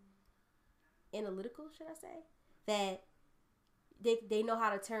and analytical, should I say, that they know how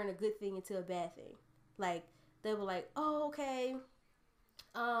to turn a good thing into a bad thing. Like, they were like, oh, okay,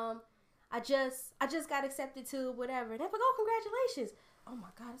 I just got accepted to whatever. And they're like, oh, congratulations. Oh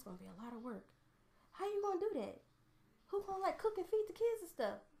my God, it's gonna be a lot of work. How you gonna do that? Who gonna like cook and feed the kids and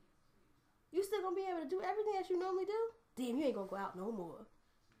stuff? You still gonna be able to do everything that you normally do? Damn, you ain't gonna go out no more.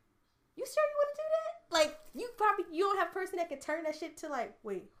 You sure you want to do that? Like, you don't have a person that can turn that shit to like,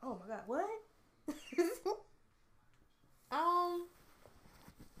 wait, oh my God, what?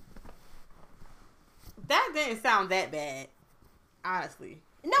 That didn't sound that bad, honestly.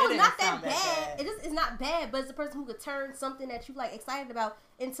 No, it's not that bad. It's not bad, but it's a person who could turn something that you like excited about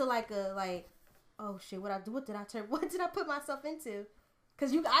into like a oh shit, what did I put myself into?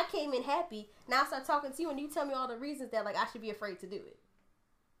 Because I came in happy. Now I start talking to you and you tell me all the reasons that like I should be afraid to do it.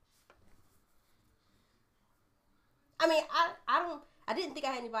 I mean, I didn't think I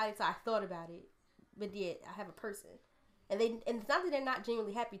had anybody until I thought about it. But yet, I have a person. And it's not that they're not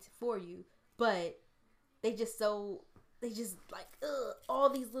genuinely happy for you, but they just like, all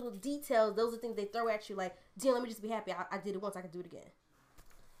these little details. Those are things they throw at you like, damn, let me just be happy. I did it once, I can do it again.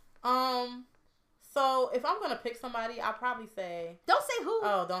 So if I'm gonna pick somebody, I'll probably say... Don't say who.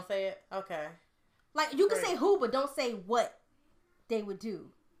 Oh, don't say it? Okay. Like, you can say who, but don't say what they would do.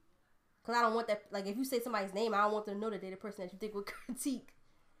 Because I don't want that... Like, if you say somebody's name, I don't want them to know that they're the person that you think would critique.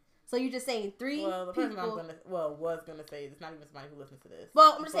 So you're just saying 3 people... Well, the person was gonna say, it's not even somebody who listens to this.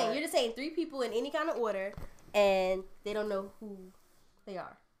 Well, I'm just saying, you're just saying 3 people in any kind of order, and they don't know who they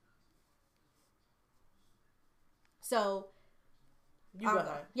are. So... You go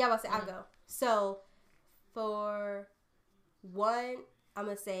ahead. Yeah, I'll say I'll go. So, for one, I'm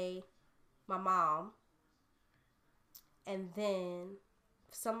going to say my mom. And then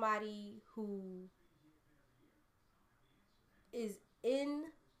somebody who is in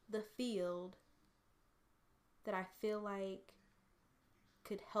the field that I feel like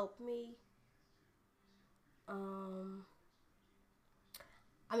could help me. I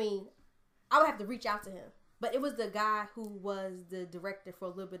mean, I would have to reach out to him. But it was the guy who was the director for a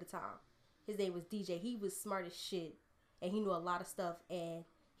little bit of time. His name was DJ. He was smart as shit. And he knew a lot of stuff. And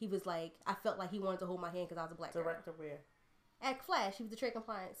he was like, I felt like he wanted to hold my hand because I was a black girl. Director where? At Flash. He was the trade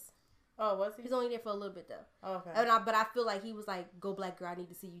compliance. Oh, was he? He was only there for a little bit, though. Oh, okay. But I feel like he was like, go black girl, I need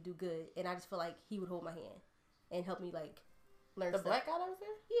to see you do good. And I just feel like he would hold my hand. And help me, like, learn stuff. The black guy that was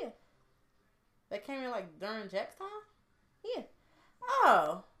there? Yeah. That came in, like, during Jack's time? Yeah.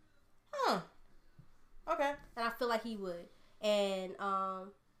 Oh. Huh. Okay. And I feel like he would. And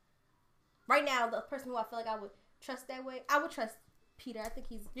right now, the person who I feel like I would trust that way, I would trust Peter. I think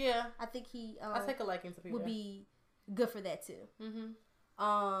he's... Yeah. I think he... I take a liking to Peter. Would be good for that, too.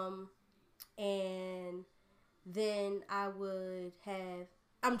 Mm-hmm. And then I would have...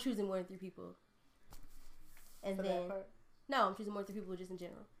 I'm choosing more than 3 people. And for then... that part? No, I'm choosing more than 3 people just in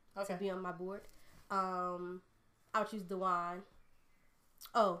general. Okay. To be on my board. I would choose Dewan.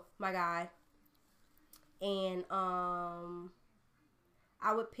 Oh, my guy. And I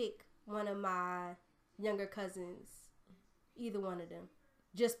would pick one of my younger cousins, either one of them,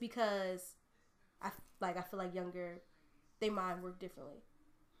 just because I feel like younger, they mind work differently.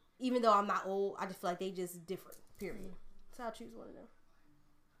 Even though I'm not old, I just feel like they just different. Period. So I'll choose one of them.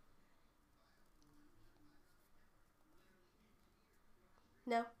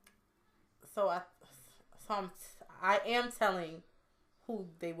 No. So I am telling who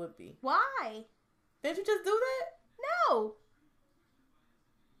they would be. Why? Did you just do that? No.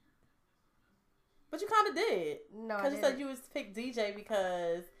 But you kind of did. No, because you said you was pick DJ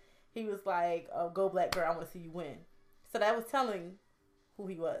because he was like, "Oh, go black girl, I want to see you win." So that was telling who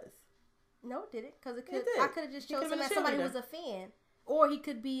he was. No, it didn't. Because I could have just He could've chosen been a somebody who cheerleader. was a fan, or he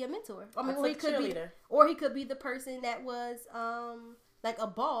could be a mentor. I mean, cheerleader. or he could be the person that was like a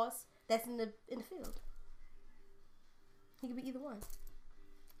boss that's in the field. He could be either one.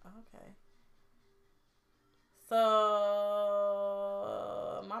 Okay. So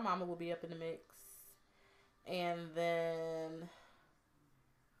my mama will be up in the mix, and then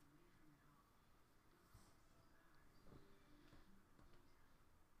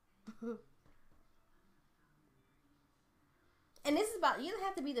and this is about, you don't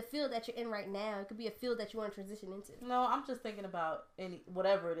have to be the field that you're in right now. It could be a field that you want to transition into. No, I'm just thinking about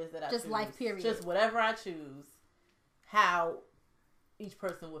whatever it is that I just choose. Life period. Just whatever I choose, how each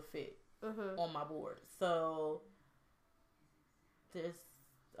person would fit on my board. So there's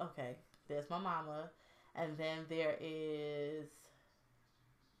my mama, and then there is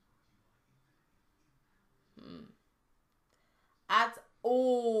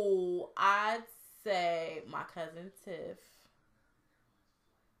I'd say my cousin Tiff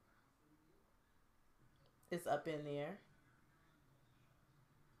is up in there.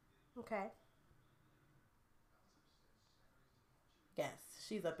 Okay. Yes,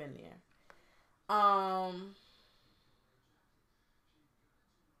 she's up in there. Oh,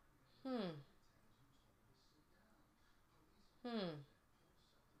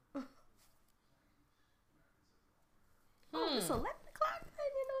 it's 11 o'clock. I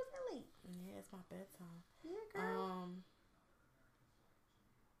didn't know it was that late. Yeah, it's my bedtime. Yeah, girl.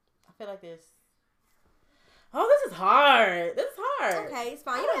 I feel like this. Oh, this is hard. Okay, it's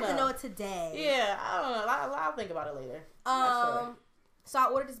fine. You don't have to know it today. Yeah, I don't know. I'll think about it later. So I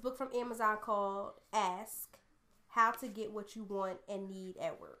ordered this book from Amazon called Ask: How to Get What You Want and Need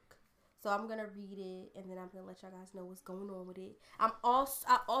at Work. So I'm gonna read it, and then I'm gonna let y'all guys know what's going on with it. I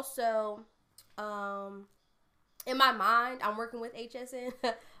also in my mind, I'm working with HSN,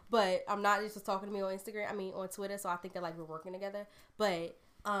 But I'm not just talking to me on Instagram. I mean, on Twitter. So I think that like we're working together. But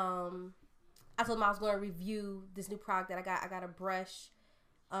I told him I was going to review this new product that I got. I got a brush,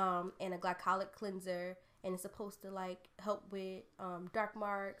 and a glycolic cleanser, and it's supposed to like help with dark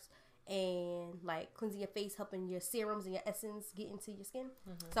marks and like cleansing your face, helping your serums and your essence get into your skin.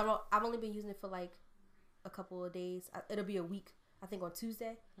 So I've only been using it for like a couple of days. It'll be a week, I think, on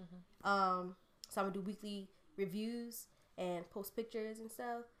Tuesday. So I'm gonna do weekly reviews and post pictures and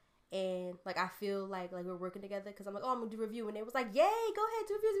stuff. And like I feel like we're working together because I'm like, oh, I'm gonna do a review, and it was like, yay, go ahead,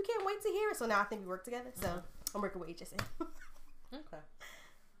 do reviews. We can't wait to hear it. So now I think we work together. So I'm working with HSN. Okay.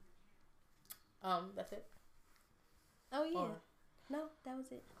 That's it. Oh yeah. Or- No, that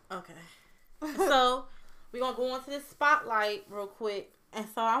was it. Okay. So we're gonna go on to this spotlight real quick, and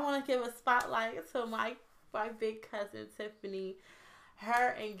so I want to give a spotlight to my big cousin Tiffany.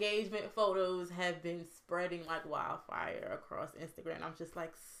 Her engagement photos have been spreading like wildfire across Instagram. I'm just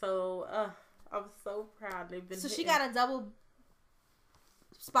like I'm so proud. They've been. So she got a double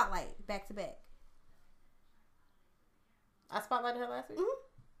spotlight back to back. I spotlighted her last week.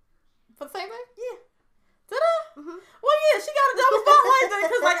 For the same thing. Yeah. Did I? Well, yeah, she got a double spotlight then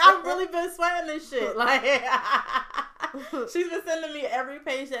because like I've really been sweating this shit. Like she's been sending me every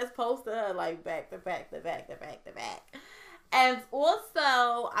page that's posted her like back to back to back to back to back. And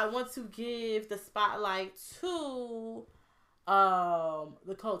also, I want to give the spotlight to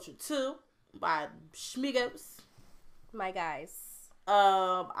The Culture 2 by Shmigos. My guys.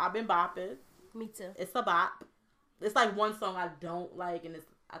 I've been bopping. Me too. It's a bop. It's like one song I don't like, and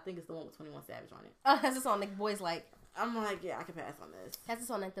I think it's the one with 21 Savage on it. Oh, that's the song the boys like. I'm like, yeah, I can pass on this. That's the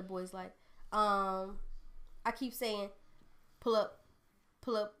song that the boys like. I keep saying, pull up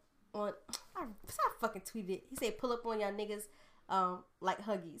on. I fucking tweeted it. He said, pull up on y'all niggas, like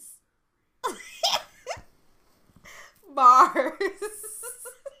Huggies. Bars.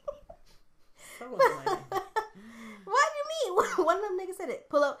 So annoying. What do you mean? One of them niggas said it.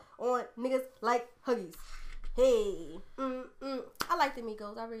 Pull up on niggas like Huggies. Hey. I like the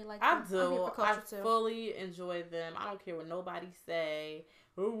Migos. I really like them. I do. I too. fully enjoy them. I don't care what nobody say.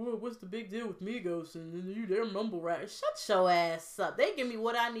 Oh, what's the big deal with Migos and their mumble rap? Shut your ass up. They give me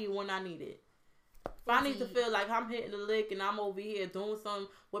what I need when I need it. If I need to feel like I'm hitting the lick and I'm over here doing some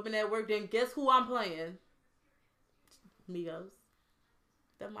whipping at work, then guess who I'm playing? Migos.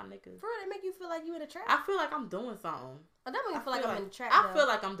 They're my niggas. For real, they make you feel like you in a trap. I feel like I'm doing something. That make me feel like I'm in the trap. I feel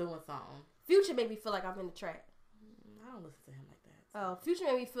like I'm doing something. Future made me feel like I'm in the trap. I don't listen to him like that. Oh, Future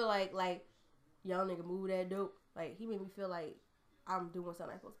made me feel like y'all nigga move that dope. Like he made me feel like I'm doing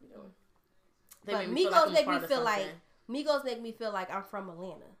something I'm supposed to be doing. But Migos make me feel like Migos make me feel like I'm from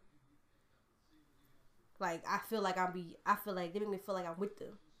Atlanta. Like I feel like they make me feel like I'm with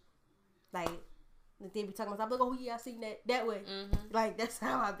them. Like they be talking about, I'm like, oh yeah, I seen that way. Like that's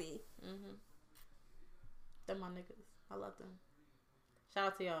how I be. They're my niggas. I love them. Shout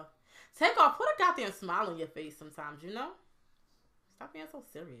out to y'all. Take off. Put a goddamn smile on your face sometimes, you know? Stop being so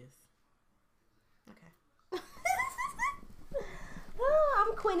serious. Okay.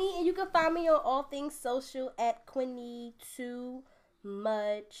 I'm Quinny, and you can find me on all things social at Quinny Too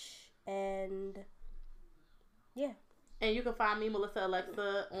Much. And yeah. And you can find me, Melissa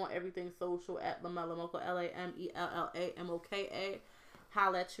Alexa, on everything social at Lamella Mocha, LaMellaMoka.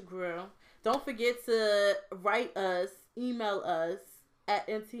 Holla at your girl. Don't forget to write us, email us at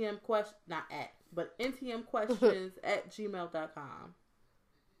ntmquestions@gmail.com.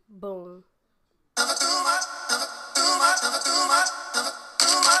 Boom. Never too much.